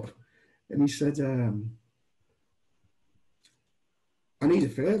rang us up and he said, I need a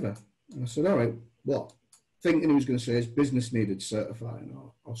favour. And I said, all right, what? Thinking he was going to say his business needed certifying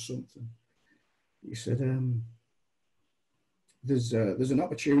or something. He said, there's an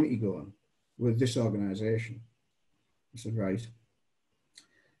opportunity going with this organisation. I said, right.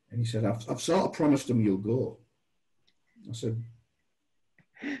 And he said, I've sort of promised them you'll go. I said,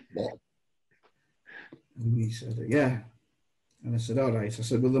 what? And he said, yeah. And I said, all right. I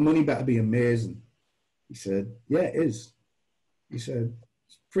said, well, the money better be amazing. He said, yeah, it is. He said,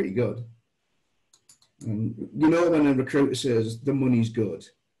 it's pretty good. And when a recruiter says the money's good,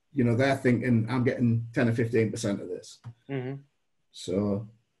 they're thinking I'm getting 10 or 15% of this. Mm-hmm. So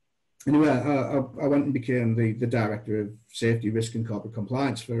anyway, I went and became the director of safety, risk and corporate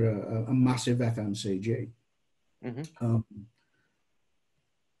compliance for a massive FMCG. Mm-hmm.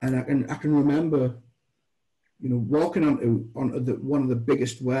 And I can remember, walking onto one of the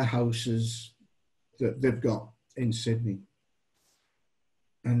biggest warehouses that they've got in Sydney,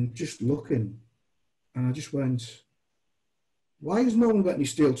 and just looking, and I just went, why has no one got any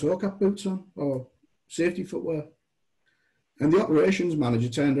steel toe cap boots on or safety footwear? And the operations manager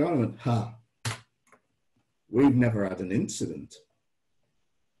turned around and went, ha, we've never had an incident.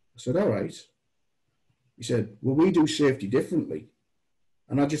 I said, all right. He said, well, we do safety differently.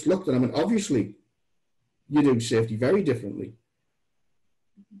 And I just looked at him and obviously you do safety very differently.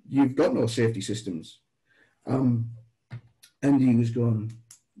 You've got no safety systems. And he was going,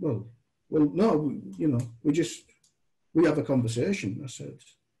 well, no, we have a conversation. I said,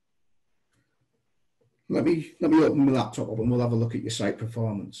 let me open my laptop up and we'll have a look at your site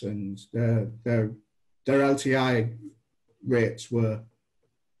performance. And their LTI rates were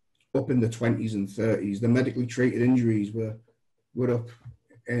up in the 20s and 30s. The medically treated injuries were up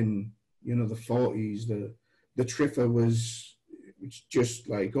in the 40s. The TRIFR was just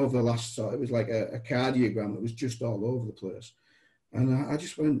like over the last, it was like a cardiogram that was just all over the place. And I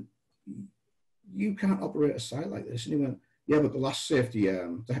just went, you can't operate a site like this. And he went, yeah, but the last safety,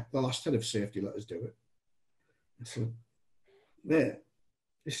 the last head of safety let us do it. I said, yeah,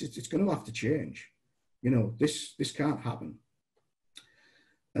 it's going to have to change. This can't happen.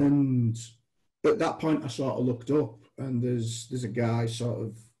 And at that point, I sort of looked up, and there's a guy sort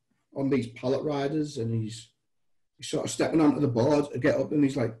of on these pallet riders, and he's sort of stepping onto the board to get up, and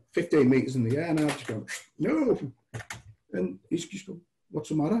he's like 15 meters in the air, and I just go, no. And he's just go, what's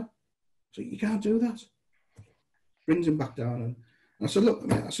the matter? So you can't do that. Brings him back down, and I said, look,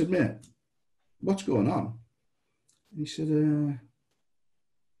 mate. I said, mate, what's going on? And he said,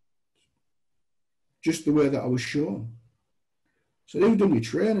 just the way that I was shown. So who done your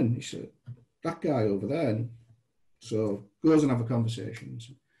training? He said, that guy over there. And so goes and have a conversation.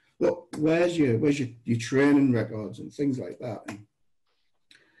 So, look, where's your training records and things like that?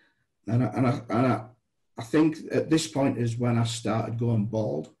 And I think at this point is when I started going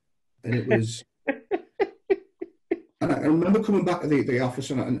bald, and it was. And I remember coming back to the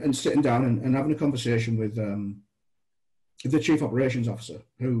office and sitting down and having a conversation with the chief operations officer,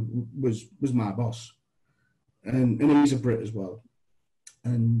 who was my boss, and he's a Brit as well.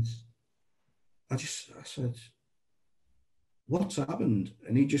 And I said, what's happened?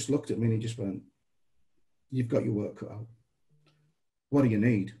 And he just looked at me and he just went, you've got your work cut out. What do you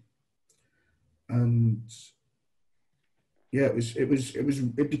need? And yeah, it was a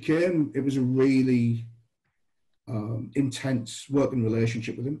really intense working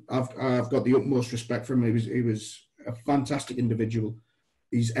relationship with him. I've got the utmost respect for him. He was a fantastic individual.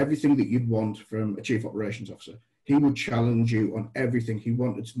 He's everything that you'd want from a chief operations officer. He would challenge you on everything. He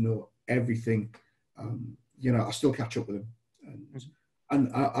wanted to know everything. I still catch up with him,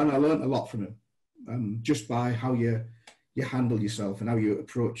 and I learned a lot from him, just by how you handle yourself and how you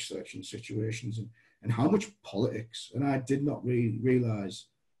approach certain situations, and how much politics. And I did not really realize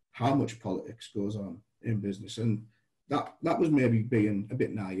how much politics goes on in business, and that was maybe being a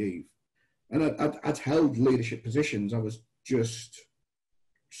bit naive. And I'd held leadership positions. I was just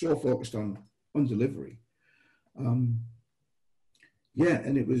so focused on delivery. And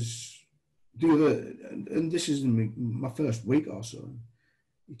it was the other, and this is in my first week or so.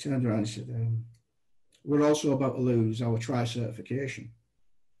 He turned around and said, we're also about to lose our tri-certification.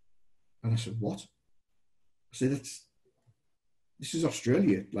 And I said, what? I said, this is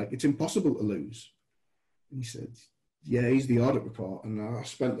Australia. Like, it's impossible to lose. And he said, yeah, he's the audit report. And I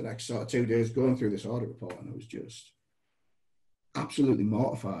spent the next sort of 2 days going through this audit report, and I was just absolutely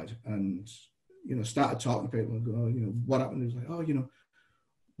mortified. And, started talking to people and go, what happened? It was like,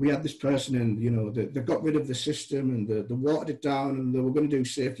 we had this person and, they got rid of the system and they watered it down and they were going to do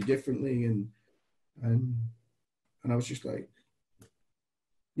safety differently. And I was just like,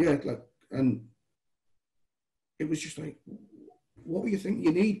 yeah, and it was just like, what were you thinking?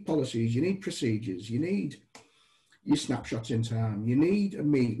 You need policies, you need procedures, you need your snapshots in time, you need to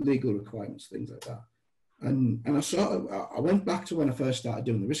meet legal requirements, things like that. And I went back to when I first started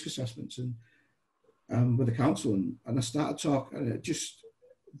doing the risk assessments and with the council, and I started talking, and it just,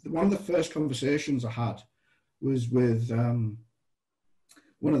 one of the first conversations I had was with one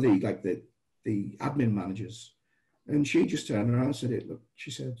of the admin managers, and she just turned around and said, look, she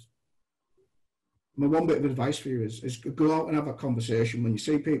said, my one bit of advice for you is go out and have a conversation when you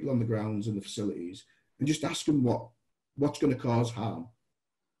see people on the grounds and the facilities, and just ask them what's going to cause harm,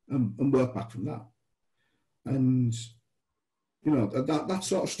 and work back from that. And that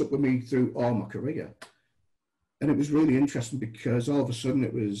sort of stuck with me through all my career. And it was really interesting because all of a sudden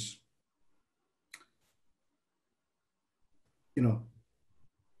it was,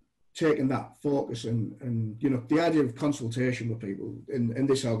 taking that focus and the idea of consultation with people in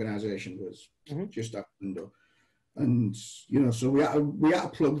this organisation was just up and up. And, so we had to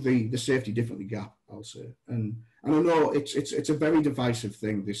plug the safety differently gap, I'll say. And I know it's a very divisive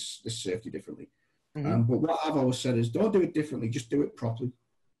thing, this safety differently. But what I've always said is, don't do it differently, just do it properly.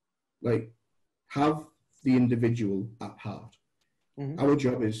 Like, have the individual at heart. Our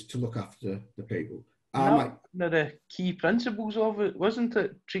job is to look after the people. One of the key principles of it, wasn't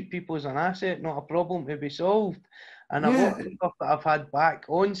it? Treat people as an asset, not a problem to be solved. And a lot of stuff that I've had back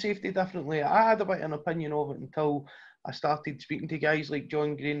on safety differently, I had a bit of an opinion of it until I started speaking to guys like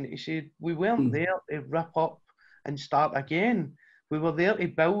John Green. He said, we weren't there to rip up and start again. We were there to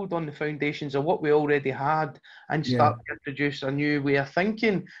build on the foundations of what we already had and start to introduce a new way of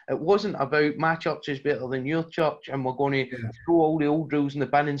thinking. It wasn't about my church is better than your church and we're going to throw all the old rules in the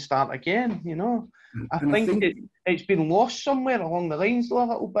bin and start again, I think it's been lost somewhere along the lines a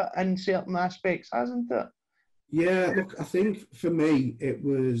little bit in certain aspects, hasn't it? Yeah, look, I think for me, there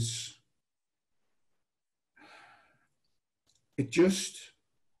was a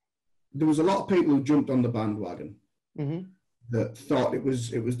lot of people who jumped on the bandwagon. That thought it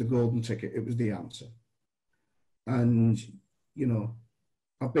was the golden ticket, it was the answer. And,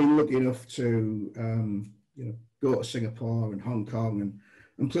 I've been lucky enough to, go to Singapore and Hong Kong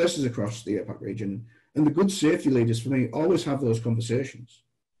and places across the APAC region. And the good safety leaders for me always have those conversations.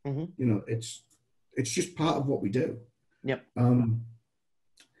 You know, it's just part of what we do. Yep. And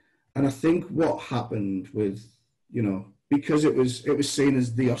I think what happened with, you know, because it was seen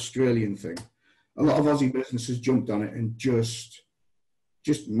as the Australian thing, a lot of Aussie businesses jumped on it and just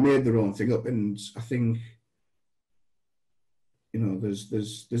made their own thing up. And I think, you know,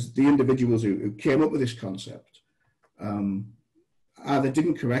 there's the individuals who came up with this concept, either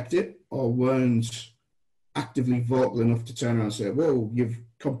didn't correct it or weren't actively vocal enough to turn around and say, whoa, you've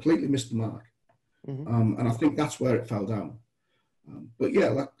completely missed the mark. And I think that's where it fell down. But yeah,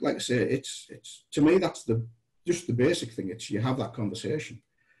 like I say, it's to me, that's just the basic thing. It's you have that conversation.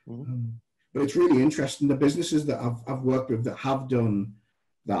 But it's really interesting. The businesses that I've worked with that have done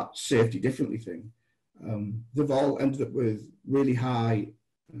that safety differently thing, they've all ended up with really high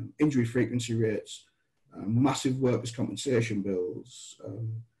injury frequency rates, massive workers' compensation bills,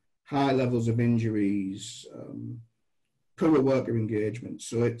 high levels of injuries, poor worker engagement.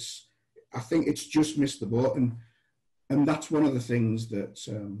 So I think it's just missed the boat. And that's one of the things that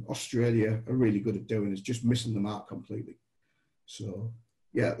Australia are really good at doing, is just missing the mark completely. So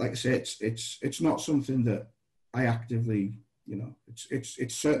yeah, like I say, it's not something that I actively, you know,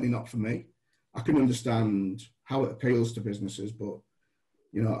 it's certainly not for me. I can understand how it appeals to businesses, but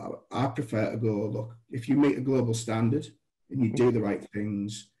you know, I prefer to go, look, if you meet a global standard and you do the right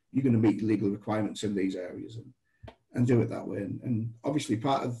things, you're going to meet legal requirements in these areas and do it that way. And obviously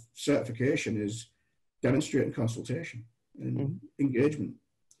part of certification is demonstrating consultation and engagement.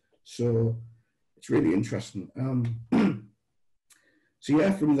 So it's really interesting. So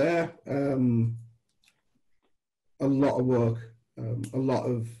yeah, from there, a lot of work, a lot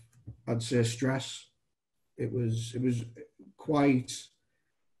of, I'd say, stress. It was quite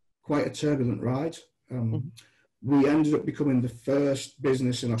a turbulent ride. We ended up becoming the first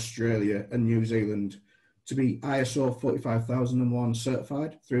business in Australia and New Zealand to be ISO 45001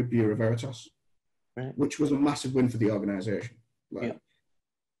 certified through Bureau Veritas, which was a massive win for the organisation. Like,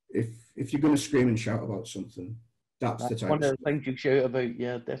 if you're going to scream and shout about something, that's the time. One of the things you shout about,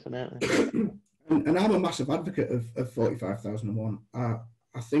 yeah, definitely. and I'm a massive advocate of 45001. I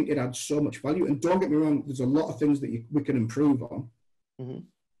think it adds so much value. And don't get me wrong, there's a lot of things that we can improve on.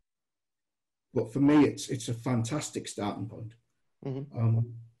 But for me, it's a fantastic starting point.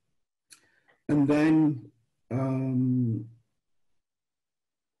 And then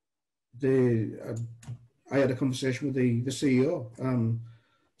I had a conversation with the CEO.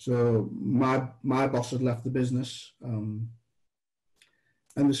 So my boss had left the business, and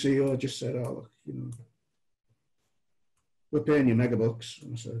the CEO just said, "Oh, look, you know, we're paying you mega bucks."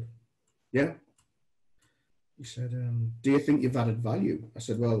 And I said, "Yeah." He said, "Do you think you've added value?" I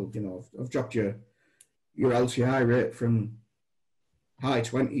said, "Well, you know, I've dropped your LTI rate from high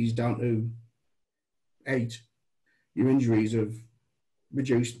 20s down to 8. Your injuries have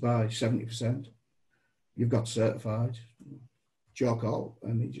reduced by 70%. You've got certified. Your call."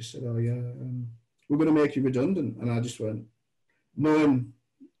 And he just said, "Oh yeah, we're going to make you redundant." And I just went, knowing,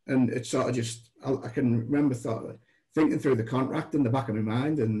 and it sort of just, I can remember thinking through the contract in the back of my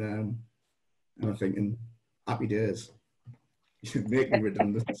mind, and I'm thinking, happy days. You should make me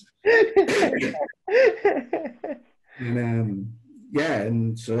redundant. And yeah,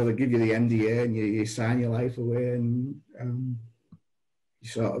 and so they give you the NDA and you sign your life away, and you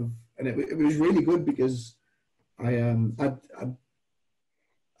sort of, and it was really good because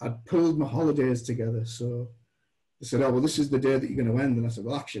I'd pulled my holidays together. So they said, "Oh, well, this is the day that you're going to end." And I said,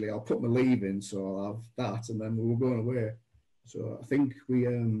 "Well, actually, I'll put my leave in, so I'll have that." And then we were going away. So I think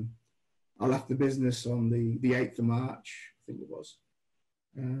I left the business on the 8th of March, I think it was,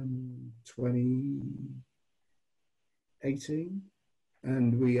 2018.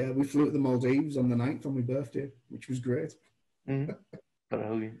 And we flew to the Maldives on the 9th on my birthday, which was great.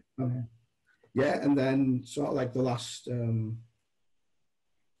 Brilliant. Yeah, and then sort of like the last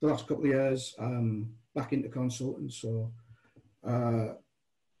couple of years, back into consulting. So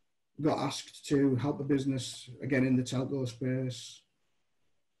got asked to help the business again in the telco space,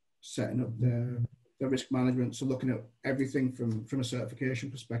 setting up the risk management. So looking at everything from a certification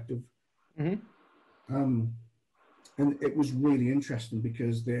perspective. And it was really interesting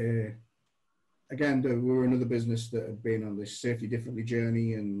because they were another business that had been on this safety differently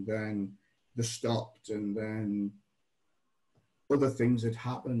journey, and then they stopped, and then other things had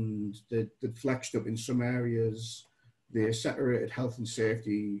happened that flexed up in some areas. They separated health and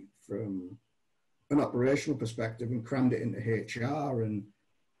safety from an operational perspective and crammed it into HR. And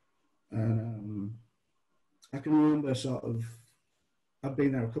I can remember sort of, I'd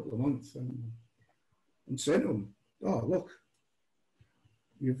been there a couple of months and saying to them, "Oh, look,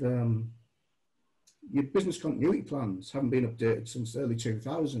 your business continuity plans haven't been updated since early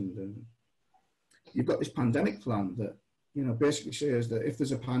 2000, and you've got this pandemic plan that, you know, basically says that if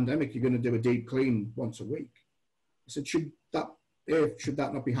there's a pandemic, you're going to do a deep clean once a week. I said, should that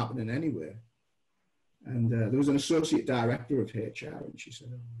not be happening anywhere? And there was an associate director of HR, and she said,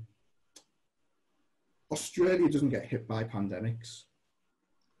 oh, Australia doesn't get hit by pandemics.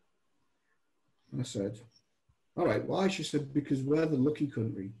 And I said, all right, why? She said, because we're the lucky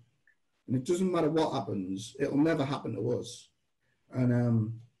country. And it doesn't matter what happens, it'll never happen to us.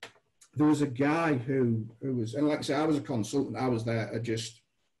 And there was a guy who was, and like I said, I was a consultant. I was there just,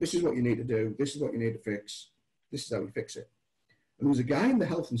 this is what you need to do. This is what you need to fix. This is how we fix it. And there was a guy in the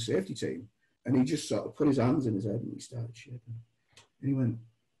health and safety team, and he just sort of put his hands in his head and he started shaking. And he went,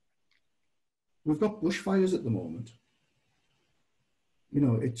 we've got bushfires at the moment. You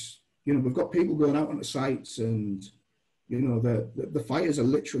know, we've got people going out onto sites, and, you know, the fires are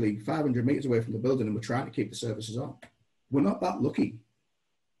literally 500 meters away from the building, and we're trying to keep the services on. We're not that lucky.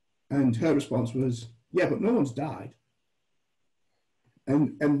 And her response was, yeah, but no one's died.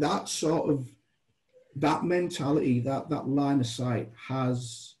 And that sort of, that mentality, that line of sight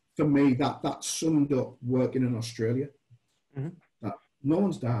has, for me, that summed up working in Australia. Mm-hmm. That no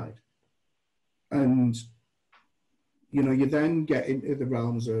one's died. And, you know, you then get into the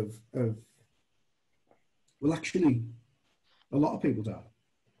realms of well, actually, a lot of people die.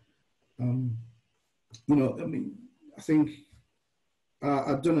 You know, I mean, I think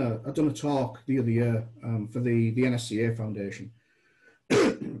I'd done a talk the other year for the NSCA Foundation,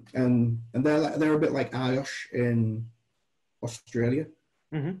 and they're a bit like IOSH in Australia.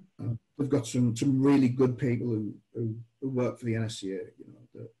 Mm-hmm. We've got some really good people who work for the NSCA. You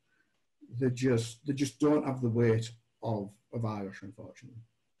know, they just don't have the weight of IOSH, unfortunately.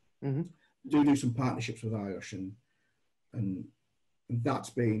 Mm-hmm. Do some partnerships with IOSH, and that's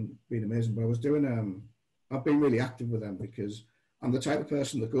been amazing. But I was doing I've been really active with them because I'm the type of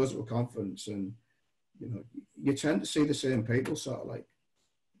person that goes to a conference, and, you know, you tend to see the same people, sort of like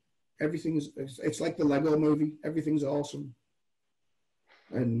it's like the Lego movie, everything's awesome.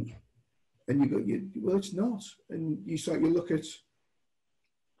 And you go, well, it's not. And you look at,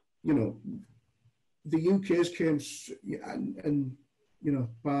 you know, the UK's came, and you know,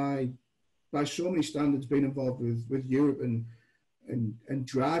 by so many standards, being involved with Europe and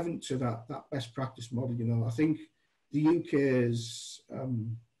driving to that best practice model. You know, I think the UK's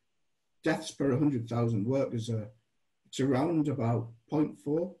deaths per 100,000 workers it's around about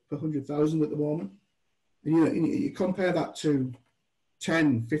 0.4 per 100,000 at the moment. And, you know, you compare that to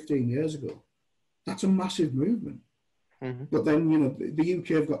 10, 15 years ago, that's a massive movement. Mm-hmm. But then, you know, the UK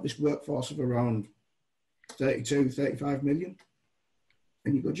have got this workforce of around 32, 35 million.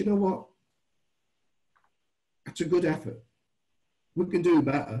 And you go, do you know what? That's a good effort. We can do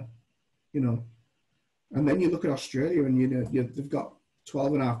better, you know. And then you look at Australia, and, you know, they've got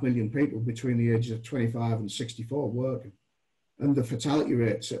 12.5 million people between the ages of 25 and 64 working. And the fatality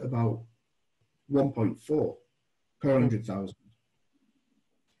rate's at about 1.4 per 100,000.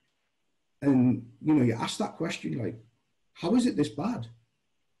 And, you know, you ask that question, like, how is it this bad?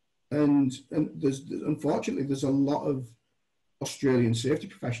 And unfortunately, there's a lot of Australian safety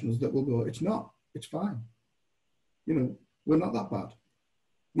professionals that will go, it's not, it's fine. You know, we're not that bad.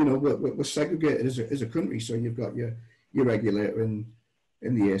 You know, we're segregated as a country. So you've got your regulator in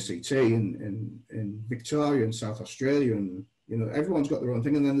the ACT, in Victoria and South Australia, and, you know, everyone's got their own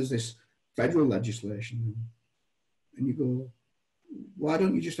thing. And then there's this federal legislation, and you go, why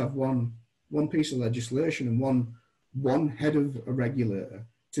don't you just have one piece of legislation and one head of a regulator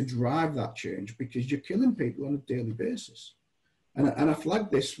to drive that change, because you're killing people on a daily basis. And I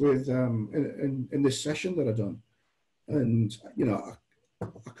flagged this with in this session that I've done, and, you know, I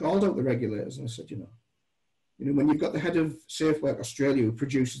called out the regulators and I said, you know, when you've got the head of Safe Work Australia who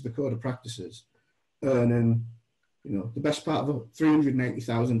produces the code of practices, earning, you know, the best part of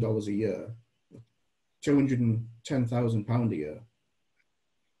 $380,000 a year, £210,000 a year,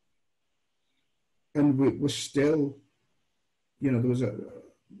 and we're still, you know, there was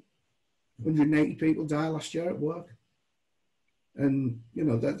 180 people die last year at work. And, you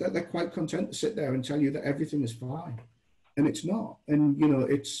know, they're quite content to sit there and tell you that everything is fine. And it's not. And, you know,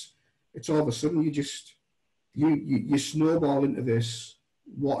 it's all of a sudden you snowball into this,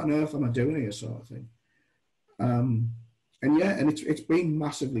 what on earth am I doing here sort of thing. And it's been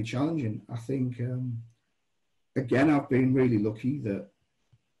massively challenging. I think, again, I've been really lucky that,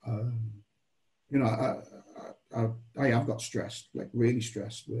 you know, I have got stressed, like really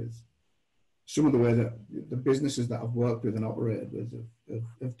stressed with some of the way that the businesses that I've worked with and operated with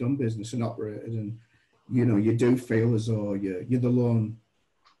have done business and operated. And, you know, you do feel as though you're the lone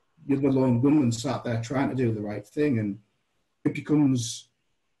you're the lone gunman sat there trying to do the right thing, and it becomes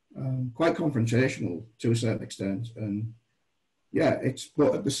quite confrontational to a certain extent. And yeah,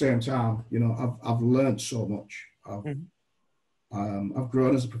 but at the same time, you know, I've learned so much. I've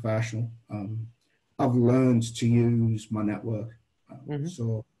grown as a professional. I've learned to use my network.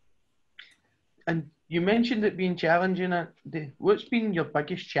 So. And you mentioned it being challenging. What's been your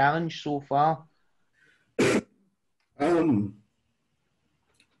biggest challenge so far? I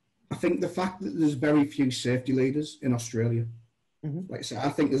think the fact that there's very few safety leaders in Australia. Like I said, I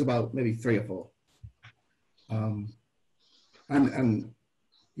think there's about maybe 3 or 4. And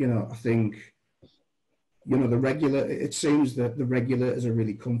you know, I think, you know, it seems that the regulators are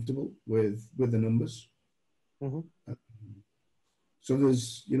really comfortable with the numbers. So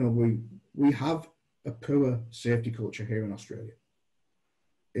there's, you know, we have a poor safety culture here in Australia.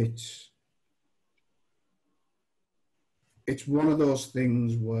 It's one of those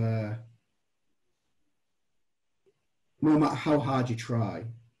things where no matter how hard you try,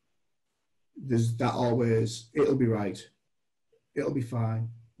 there's that always, it'll be right, it'll be fine,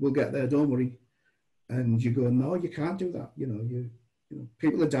 we'll get there, don't worry. And you go, no, you can't do that. You know,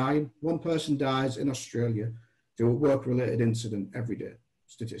 people are dying. One person dies in Australia to a work-related incident every day,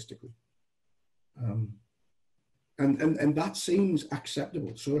 statistically. And that seems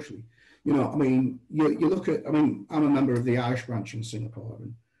acceptable socially. You know, I mean, you look at, I mean, I'm a member of the Irish branch in Singapore,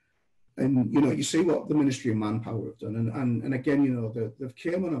 and you know, you see what the Ministry of Manpower have done. And again, you know, they've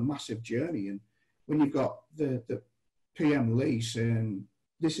came on a massive journey. And when you've got the PM Lee saying,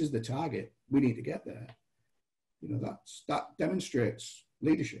 this is the target, we need to get there, you know, that demonstrates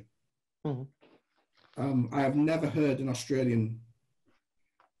leadership. I have never heard an Australian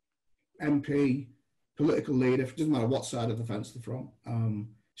MP, political leader, it doesn't matter what side of the fence they're from,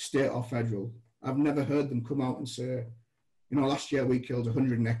 state or federal, I've never heard them come out and say, you know, last year we killed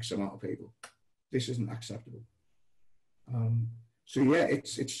 100 and X amount of people. This isn't acceptable. So yeah,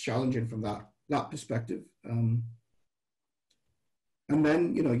 it's challenging from that perspective. And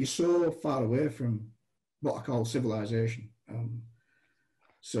then, you know, you're so far away from what I call civilization.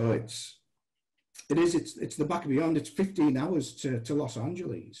 So it's the back and beyond. It's 15 hours to Los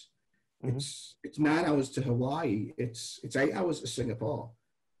Angeles. It's 9 hours to Hawaii. It's 8 hours to Singapore.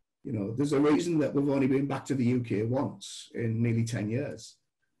 You know, there's a reason that we've only been back to the UK once in nearly 10 years.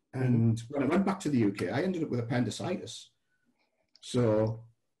 And when I went back to the UK, I ended up with appendicitis. So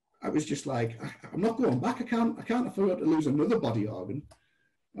I was just like, I'm not going back. I can't afford to lose another body organ.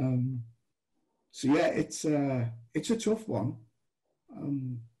 So yeah, it's a tough one.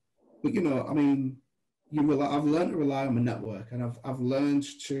 But you know, I mean, I've learned to rely on my network, and I've learned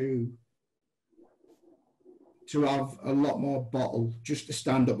to have a lot more bottle just to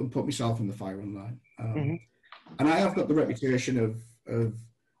stand up and put myself in the firing line. And I have got the reputation of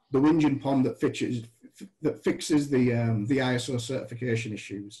the whinging pom that fixes the ISO certification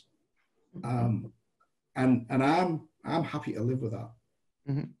issues. And I'm happy to live with that.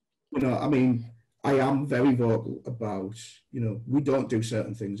 You know, I mean, I am very vocal about, you know, we don't do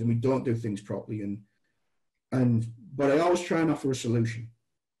certain things and we don't do things properly, but I always try and offer a solution.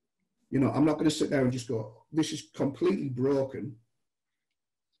 You know, I'm not going to sit there and just go, this is completely broken,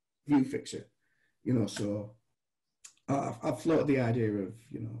 you fix it. You know, so I've floated the idea of,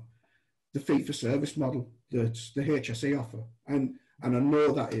 you know, the fee for service model that the HSE offer. And I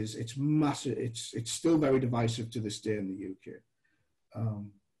know that it's massive. It's still very divisive to this day in the UK.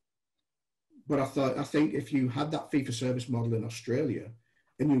 But I think if you had that fee for service model in Australia,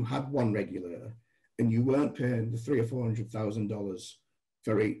 and you had one regulator, and you weren't paying the $300,000 or $400,000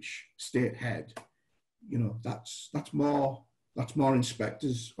 for each state head, you know, that's more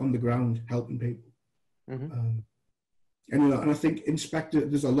inspectors on the ground helping people. And you know, and I think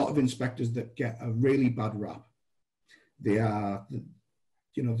there's a lot of inspectors that get a really bad rap. They are,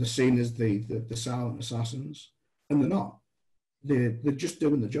 you know, they're seen as the silent assassins, and they're not. They're just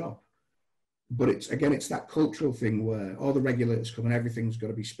doing the job. But it's that cultural thing where all the regulators come and everything's got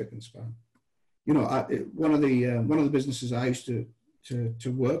to be spick and span. You know, one of the businesses I used to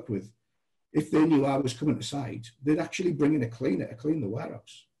work with, if they knew I was coming to site, they'd actually bring in a cleaner to clean the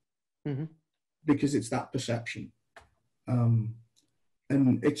warehouse, because it's that perception. And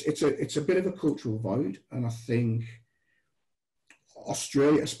it's a bit of a cultural void, and I think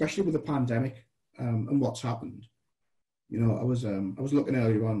Australia, especially with the pandemic and what's happened, you know, I was looking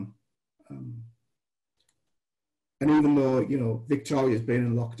earlier on, and even though, you know, Victoria's been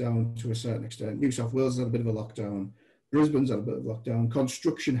in lockdown to a certain extent, New South Wales had a bit of a lockdown, Brisbane's had a bit of a lockdown,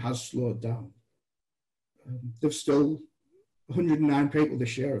 construction has slowed down. There's still 109 people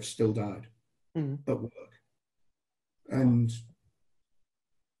this year have still died at work. And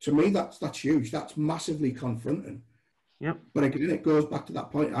to me, that's huge. That's massively confronting. Yep. But again, it goes back to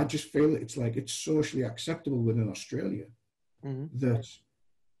that point. I just feel it's like it's socially acceptable within Australia that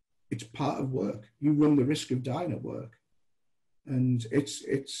it's part of work. You run the risk of dying at work, and it's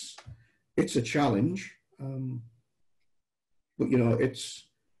a challenge. But you know, it's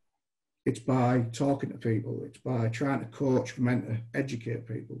by talking to people. It's by trying to coach, mentor, educate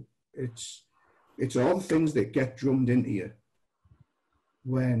people. It's all the things that get drummed into you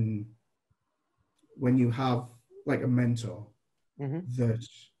when you have like a mentor that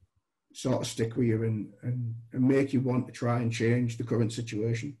sort of stick with you and make you want to try and change the current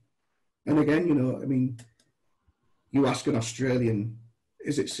situation. And again, you know, I mean, you ask an Australian,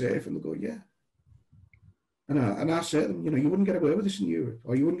 is it safe? And they go, yeah. And I say to them, you know, you wouldn't get away with this in Europe,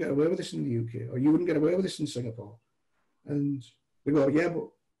 or you wouldn't get away with this in the UK, or you wouldn't get away with this in Singapore. And they go, yeah, but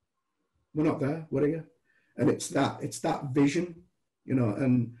we're not there, what are you? And it's that vision, you know,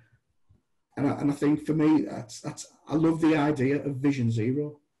 and I think for me, that's I love the idea of Vision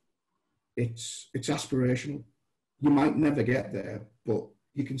Zero. It's aspirational. You might never get there, but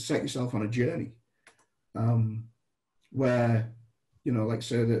you can set yourself on a journey where, you know, like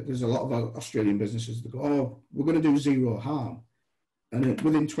say that there's a lot of Australian businesses that go, oh, we're going to do zero harm. And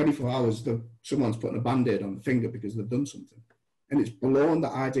within 24 hours, someone's putting a Band-Aid on the finger because they've done something. And it's blown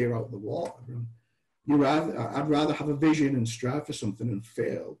that idea out of the water. I'd rather have a vision and strive for something and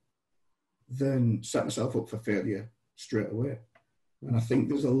fail than set myself up for failure straight away. And I think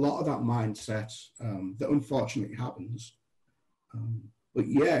there's a lot of that mindset that unfortunately happens. But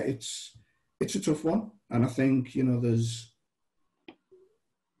yeah, it's a tough one. And I think, you know,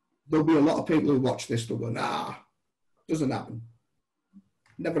 there'll be a lot of people who watch this that go, nah, doesn't happen.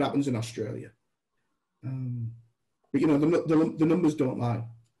 Never happens in Australia. But, you know, the numbers don't lie.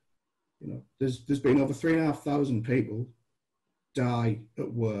 You know, there's been over 3,500 people die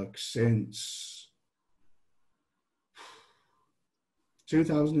at work since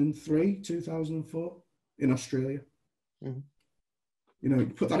 2003, 2004 in Australia. You know,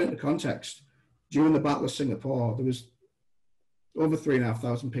 put that into context. During the Battle of Singapore, there was over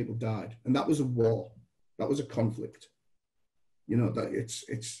 3,500 people died, and that was a war. That was a conflict. You know, that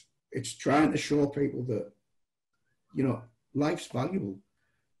it's trying to show people that, you know, life's valuable,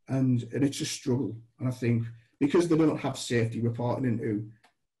 and it's a struggle. And I think because they don't have safety reporting into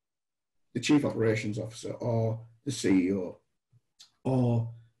the chief operations officer or the CEO or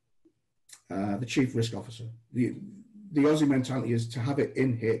the chief risk officer, the Aussie mentality is to have it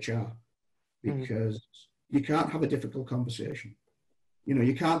in HR, because you can't have a difficult conversation. You know,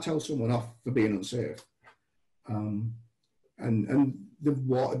 you can't tell someone off for being unsafe. And they've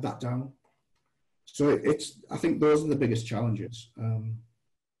watered that down. So I think those are the biggest challenges.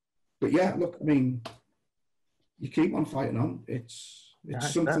 But yeah, look, I mean, you keep on fighting on. It's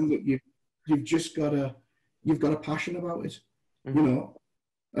something that you've just you've got a passion about it, you know.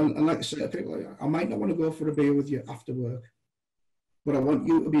 And like I said, people, I might not want to go for a beer with you after work, but I want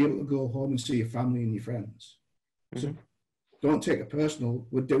you to be able to go home and see your family and your friends. So don't take it personal.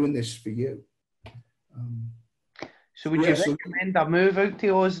 We're doing this for you. So would you recommend a move out to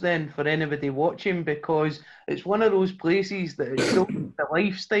Oz then for anybody watching? Because it's one of those places that it's so the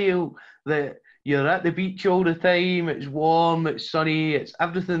lifestyle that you're at the beach all the time, it's warm, it's sunny, it's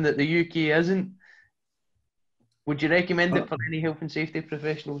everything that the UK isn't. Would you recommend it for any health and safety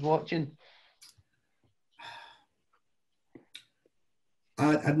professionals watching?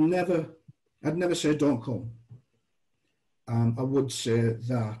 I'd never say don't come. I would say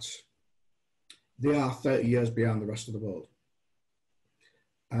that they are 30 years behind the rest of the world.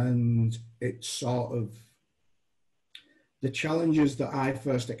 And it's sort of the challenges that I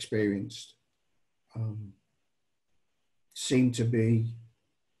first experienced seem to be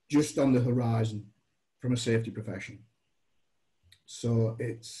just on the horizon from a safety profession. So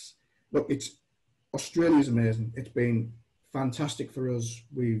Australia's amazing. It's been fantastic for us.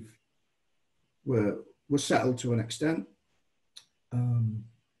 We're settled to an extent.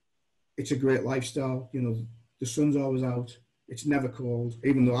 It's a great lifestyle. You know, the sun's always out. It's never cold,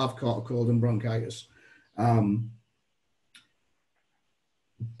 even though I've caught a cold and bronchitis.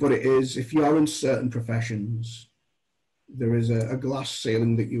 But it is, if you're in certain professions, there is a glass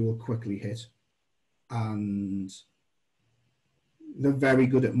ceiling that you will quickly hit. And they're very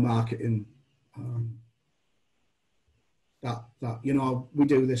good at marketing that, you know, we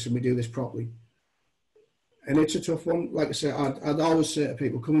do this and we do this properly. And it's a tough one. Like I said, I'd always say to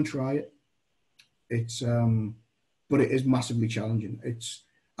people, come and try it. It's, but it is massively challenging.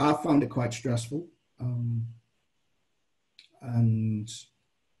 I found it quite stressful. And,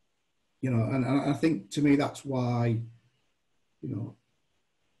 you know, and I think to me, that's why, you know,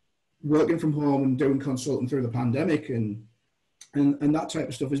 working from home and doing consulting through the pandemic and that type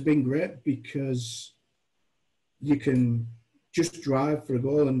of stuff has been great because you can just drive for a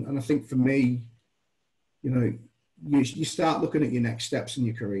goal. And I think for me, you know, you start looking at your next steps in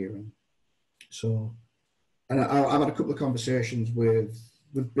your career. And so, and I've had a couple of conversations with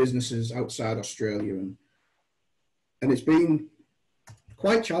businesses outside Australia, and it's been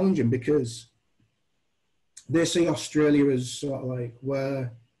quite challenging because they see Australia as sort of like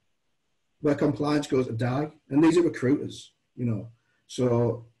where compliance goes to die. And these are recruiters, you know.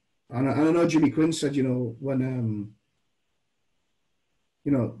 So, and I know Jimmy Quinn said, you know, when,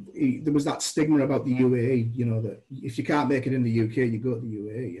 you know, there was that stigma about the UAE, you know, that if you can't make it in the UK, you go to the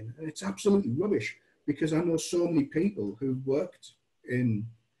UAE. And it's absolutely rubbish because I know so many people who've worked in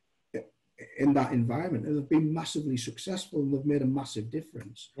that environment and have been massively successful and they've made a massive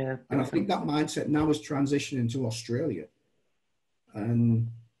difference. Yeah. And I think that mindset now is transitioning to Australia. And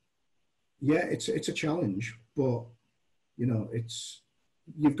yeah, it's a challenge, but you know,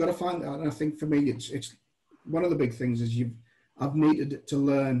 you've got to find out. And I think for me, it's one of the big things is I've needed to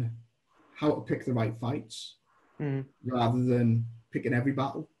learn how to pick the right fights rather than picking every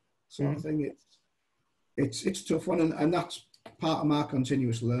battle sort of thing. It's a tough one, and that's part of my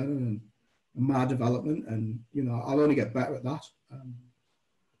continuous learning and my development. And you know, I'll only get better at that.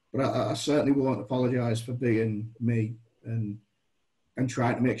 But I certainly won't apologise for being me and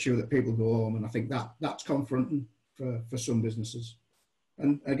trying to make sure that people go home. And I think that's confronting for some businesses.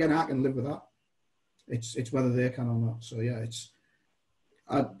 And again, I can live with that. It's whether they can or not. So yeah,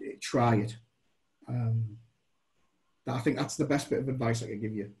 I'd try it. I think that's the best bit of advice I could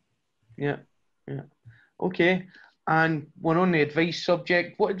give you. Yeah. Okay. And we're on the advice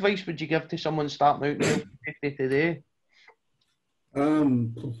subject. What advice would you give to someone starting out in today?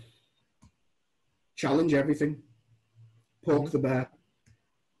 Challenge everything. Poke the bear.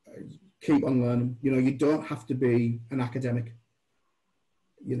 Keep on learning. You know, you don't have to be an academic.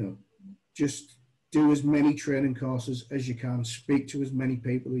 You know, just do as many training courses as you can. Speak to as many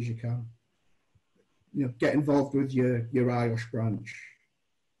people as you can. You know, get involved with your IOSH branch.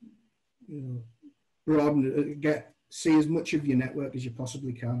 You know, broaden, see as much of your network as you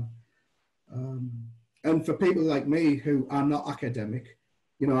possibly can. And for people like me who are not academic,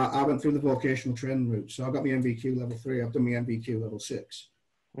 you know, I went through the vocational training route. So I got my MVQ level 3. I've done my MVQ level 6.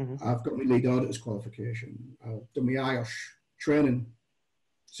 I've got my lead auditor's qualification. I've done my IOSH training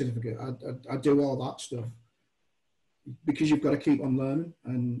certificate. I do all that stuff because you've got to keep on learning.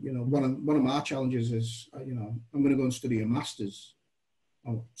 And you know, one of my challenges is, you know, I'm going to go and study a master's.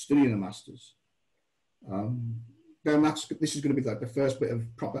 I'm studying a master's. Then this is going to be like the first bit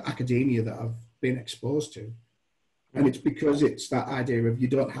of proper academia that I've been exposed to, and it's because it's that idea of you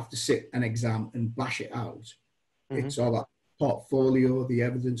don't have to sit an exam and bash it out. It's all that portfolio, the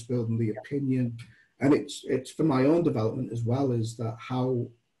evidence building, the opinion, and it's for my own development as well as that how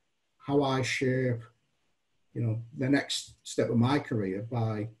I shape, you know, the next step of my career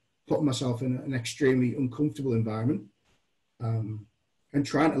by putting myself in an extremely uncomfortable environment and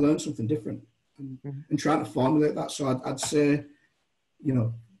trying to learn something different and trying to formulate that. So I'd say, you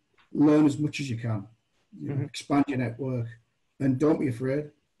know, learn as much as you can, you know, expand your network, and don't be afraid.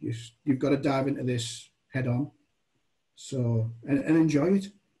 You've got to dive into this head on. So, and enjoy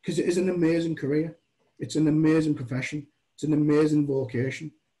it, because it is an amazing career. It's an amazing profession. It's an amazing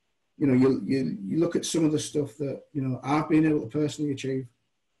vocation. You know, you look at some of the stuff that, you know, I've been able to personally achieve,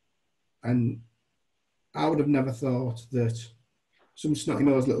 and I would have never thought that some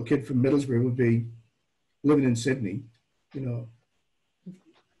snotty-nosed little kid from Middlesbrough would be living in Sydney, you know,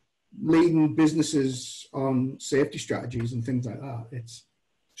 leading businesses on safety strategies and things like that.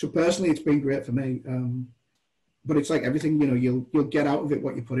 So personally, it's been great for me. But it's like everything, you know, you'll get out of it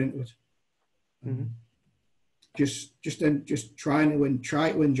what you put into it. Just try to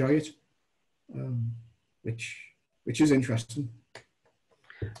enjoy it, which is interesting.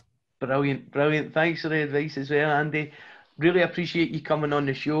 Brilliant. Thanks for the advice as well, Andy. Really appreciate you coming on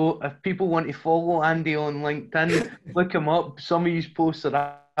the show. If people want to follow Andy on LinkedIn, look him up. Some of his posts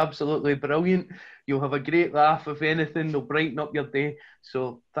are absolutely brilliant. You'll have a great laugh. If anything, they'll brighten up your day.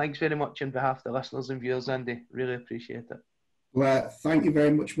 So thanks very much on behalf of the listeners and viewers, Andy. Really appreciate it. Well, thank you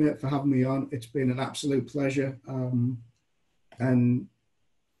very much, mate, for having me on. It's been an absolute pleasure. And,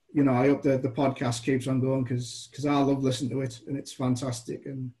 you know, I hope the podcast keeps on going because I love listening to it and it's fantastic.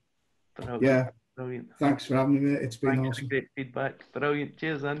 And brilliant. Yeah, brilliant. Thanks for having me, mate. It's been Thanks awesome. for great feedback. Brilliant.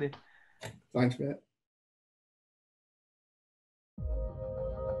 Cheers, Andy. Thanks, mate.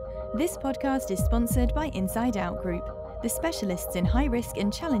 This podcast is sponsored by Inside Out Group, the specialists in high-risk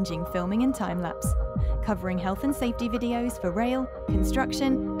and challenging filming and time-lapse, covering health and safety videos for rail,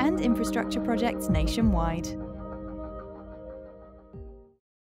 construction and infrastructure projects nationwide.